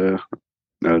 But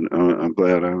I'm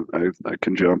glad I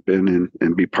can jump in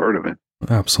and be part of it.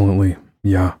 Absolutely.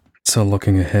 Yeah. So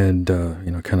looking ahead,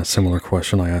 kind of similar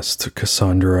question I asked to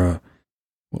Cassandra.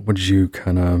 What would you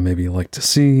kind of maybe like to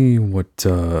see? What,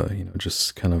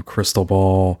 just kind of crystal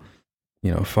ball,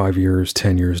 5 years,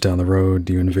 10 years down the road,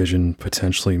 do you envision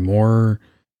potentially more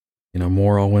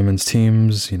all women's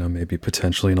teams, maybe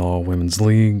potentially an all women's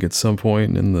league at some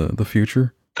point in the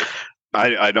future?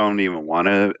 I don't even want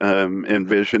to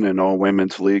envision an all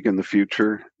women's league in the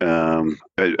future.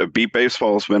 Beat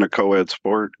baseball has been a co-ed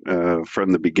sport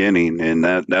from the beginning, and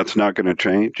that's not going to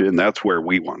change. And that's where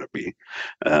we want to be.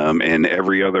 And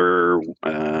every other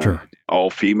Sure. all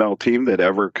female team that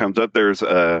ever comes up, there's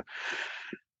the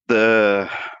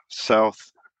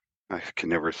South I can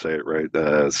never say it right.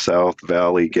 South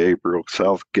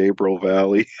Gabriel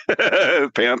Valley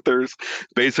Panthers,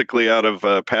 basically out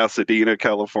of Pasadena,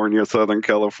 California, Southern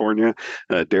California.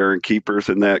 Darren Keepers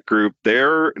in that group.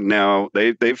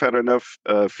 They've had enough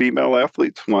female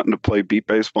athletes wanting to play beat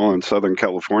baseball in Southern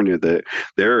California that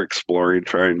they're exploring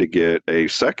trying to get a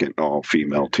second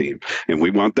all-female team, and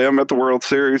we want them at the World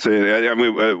Series. And I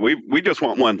mean, we just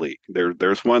want one league.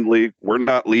 There's one league. We're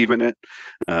not leaving it,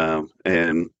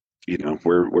 and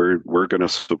we're going to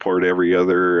support every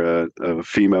other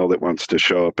female that wants to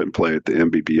show up and play at the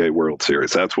NBBA World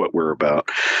Series. That's what we're about.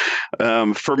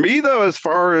 For me, though, as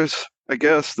far as I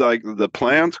guess like the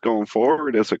plans going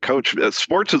forward as a coach,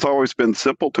 sports has always been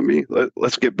simple to me.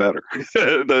 Let's get better.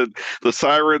 The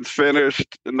Sirens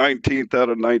finished 19th out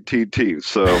of 19 teams,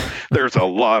 so there's a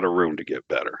lot of room to get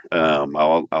better.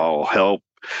 I'll help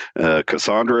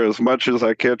Cassandra as much as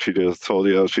I can. She just told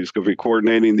you she's going to be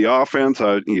coordinating the offense.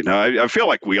 I feel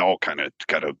like we all kind of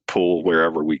pull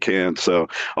wherever we can, so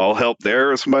I'll help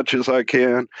there as much as I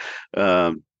can.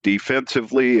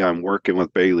 Defensively, I'm working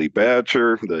with Bailey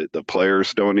Badger. The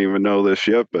players don't even know this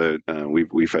yet, but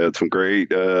we've had some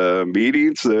great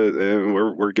meetings, and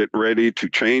we're getting ready to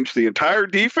change the entire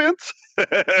defense.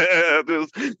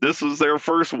 This is their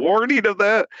first warning of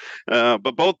that,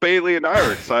 but both Bailey and I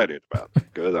are excited about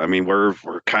it because I mean we're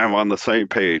kind of on the same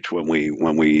page when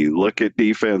we look at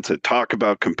defense and talk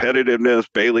about competitiveness.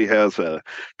 Bailey has a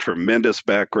tremendous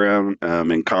background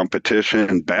in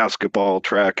competition, basketball,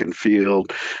 track and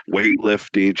field,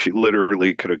 weightlifting. She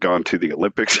literally could have gone to the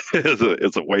Olympics as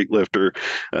a weightlifter,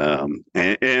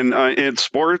 and in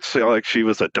sports, like she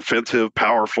was a defensive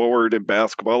power forward in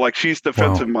basketball. Like she's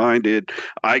defensive minded.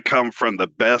 I come from the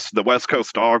West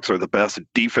Coast Dogs are the best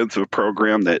defensive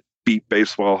program that beat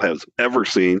baseball has ever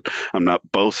seen. I'm not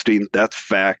boasting. That's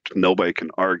fact. Nobody can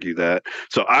argue that.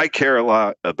 So I care a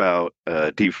lot about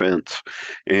defense.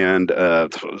 And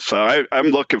so I'm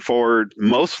looking forward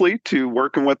mostly to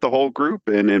working with the whole group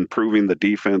and improving the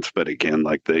defense. But again,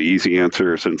 like the easy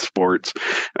answers in sports,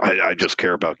 I just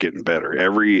care about getting better.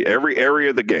 Every area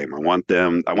of the game. I want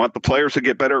the players to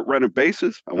get better at running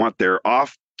bases. I want their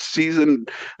off-season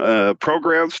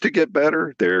programs to get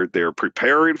better. They're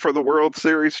preparing for the World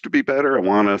Series to be better. I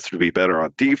want us to be better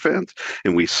on defense,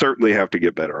 and we certainly have to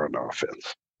get better on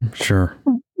offense. Sure.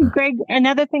 Greg,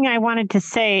 another thing I wanted to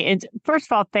say is, first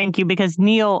of all, thank you, because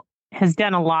Neil has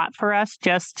done a lot for us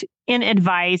just in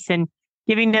advice and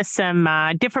giving us some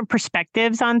different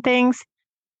perspectives on things.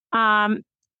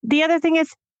 The other thing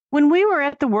is, when we were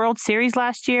at the World Series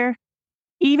last year,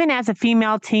 even as a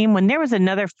female team, when there was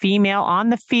another female on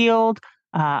the field,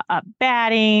 up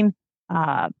batting,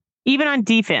 even on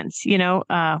defense,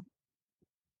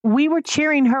 we were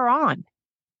cheering her on.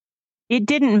 It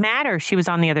didn't matter if she was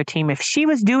on the other team. If she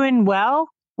was doing well,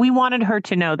 we wanted her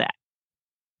to know that.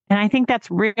 And I think that's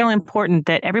real important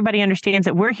that everybody understands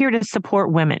that we're here to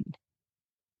support women.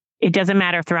 It doesn't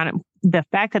matter if they're on the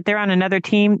fact that they're on another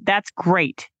team, that's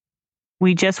great.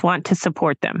 We just want to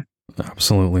support them.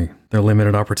 Absolutely. There are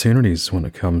limited opportunities when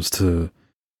it comes to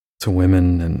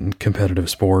women and competitive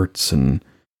sports, and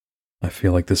I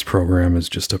feel like this program is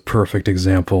just a perfect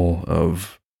example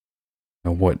of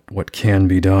what can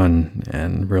be done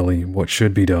and really what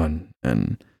should be done.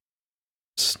 And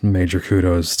major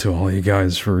kudos to all you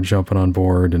guys for jumping on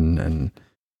board and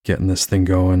getting this thing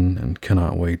going, and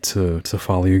cannot wait to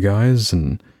follow you guys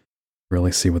and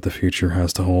really see what the future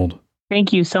has to hold.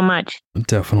 Thank you so much.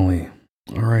 Definitely.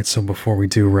 All right, so before we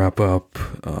do wrap up,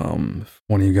 if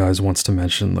one of you guys wants to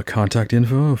mention the contact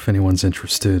info, if anyone's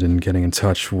interested in getting in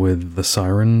touch with the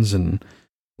Sirens and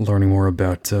learning more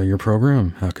about your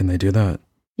program, how can they do that?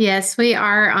 Yes, we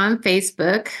are on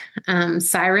Facebook,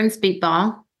 Sirens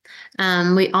Beatball.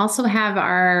 We also have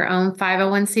our own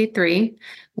 501c3,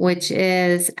 which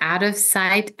is Out of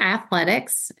Sight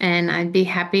Athletics, and I'd be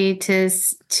happy to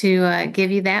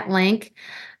give you that link.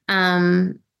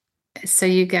 So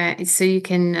you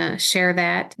can share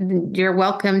that. You're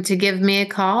welcome to give me a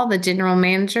call, the general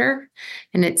manager,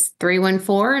 and it's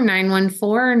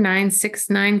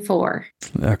 314-914-9694.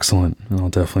 Excellent. And I'll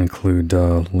definitely include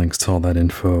links to all that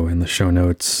info in the show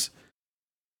notes,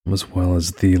 as well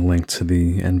as the link to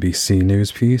the NBC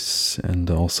News piece and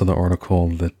also the article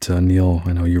that Neil,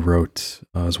 I know you wrote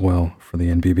as well for the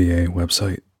NBBA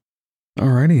website.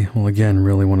 Alrighty, well again,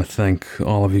 really want to thank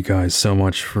all of you guys so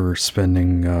much for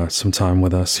spending some time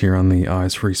with us here on the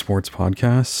Eyes Free Sports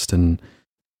podcast, and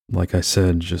like I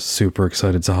said, just super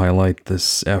excited to highlight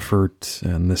this effort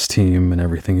and this team and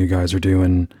everything you guys are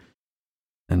doing,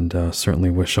 and certainly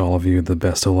wish all of you the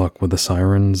best of luck with the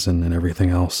Sirens and everything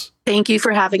else. Thank you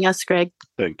for having us, Greg.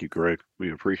 Thank you, Greg.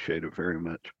 We appreciate it very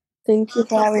much. Thank you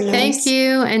for having us. Thank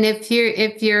you. And if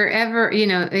you're ever,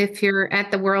 if you're at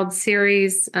the World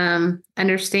Series,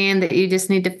 understand that you just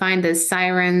need to find the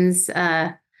Sirens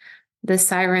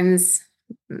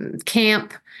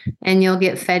camp, and you'll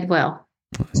get fed well.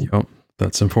 Yep,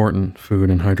 that's important. Food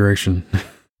and hydration.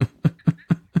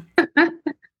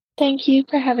 Thank you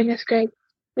for having us, Greg.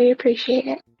 We appreciate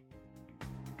it.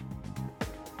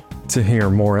 To hear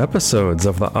more episodes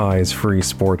of the Eyes Free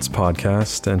Sports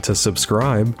podcast and to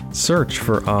subscribe, search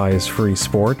for Eyes Free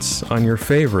Sports on your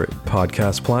favorite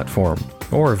podcast platform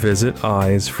or visit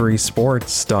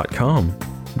eyesfreesports.com.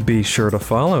 Be sure to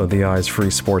follow the Eyes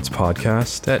Free Sports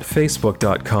podcast at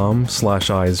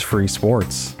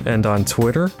facebook.com/eyesfreesports and on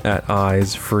Twitter at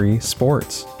Eyes Free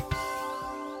Sports.